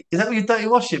 mate, is that what you're dirty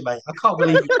washing, mate? I can't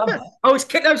believe you've done that. Oh,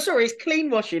 no, sorry, it's clean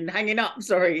washing, hanging up.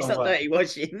 Sorry, it's Oh, not right. dirty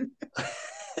washing.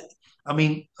 I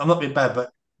mean, I'm not being bad,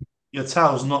 but your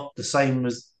towel's not the same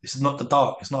as it's not the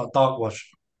dark. It's not a dark wash.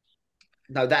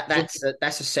 No, that's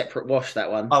a separate wash. That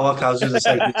one. Oh, okay. I was going to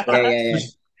say, Yeah.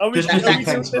 just, Are we, just are in we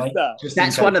case, doing mate. this now? Just in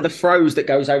That's case. one of the throws that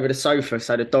goes over the sofa,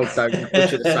 so the dog don't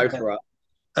butcher the sofa up.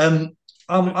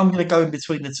 I'm going to go in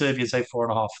between the two of you and say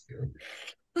 4.5.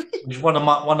 Which is one of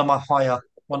my higher.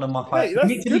 Mate, Have you that's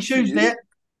nicked any good for shoes you. there?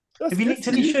 That's Have you good nicked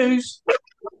for any you. shoes?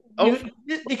 Oh.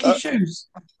 Nick his shoes.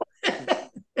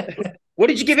 What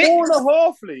did you give it?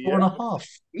 4.5, Lee. Four Yeah? and a half.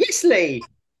 Yes, Lee.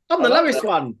 I'm the I like lowest that.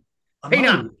 one. I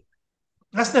Peanut. know.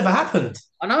 That's never happened.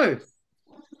 I know.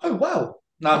 Oh wow.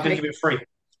 No, I'm Okay. going to give it 3.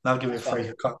 No, I'll give it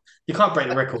 3. You can't break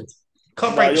the record.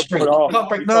 Can't No, break the you're streak. 4.5. Can't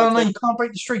break. You No, can't no, change- you can't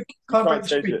break the streak. You Can't break can't the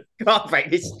change streak. it. Can't break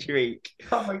this streak.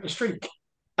 Can't break the streak.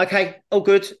 Okay, all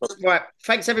good. Right.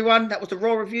 Thanks, everyone. That was the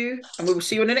Raw review, and we will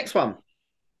see you on the next one. See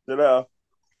you later.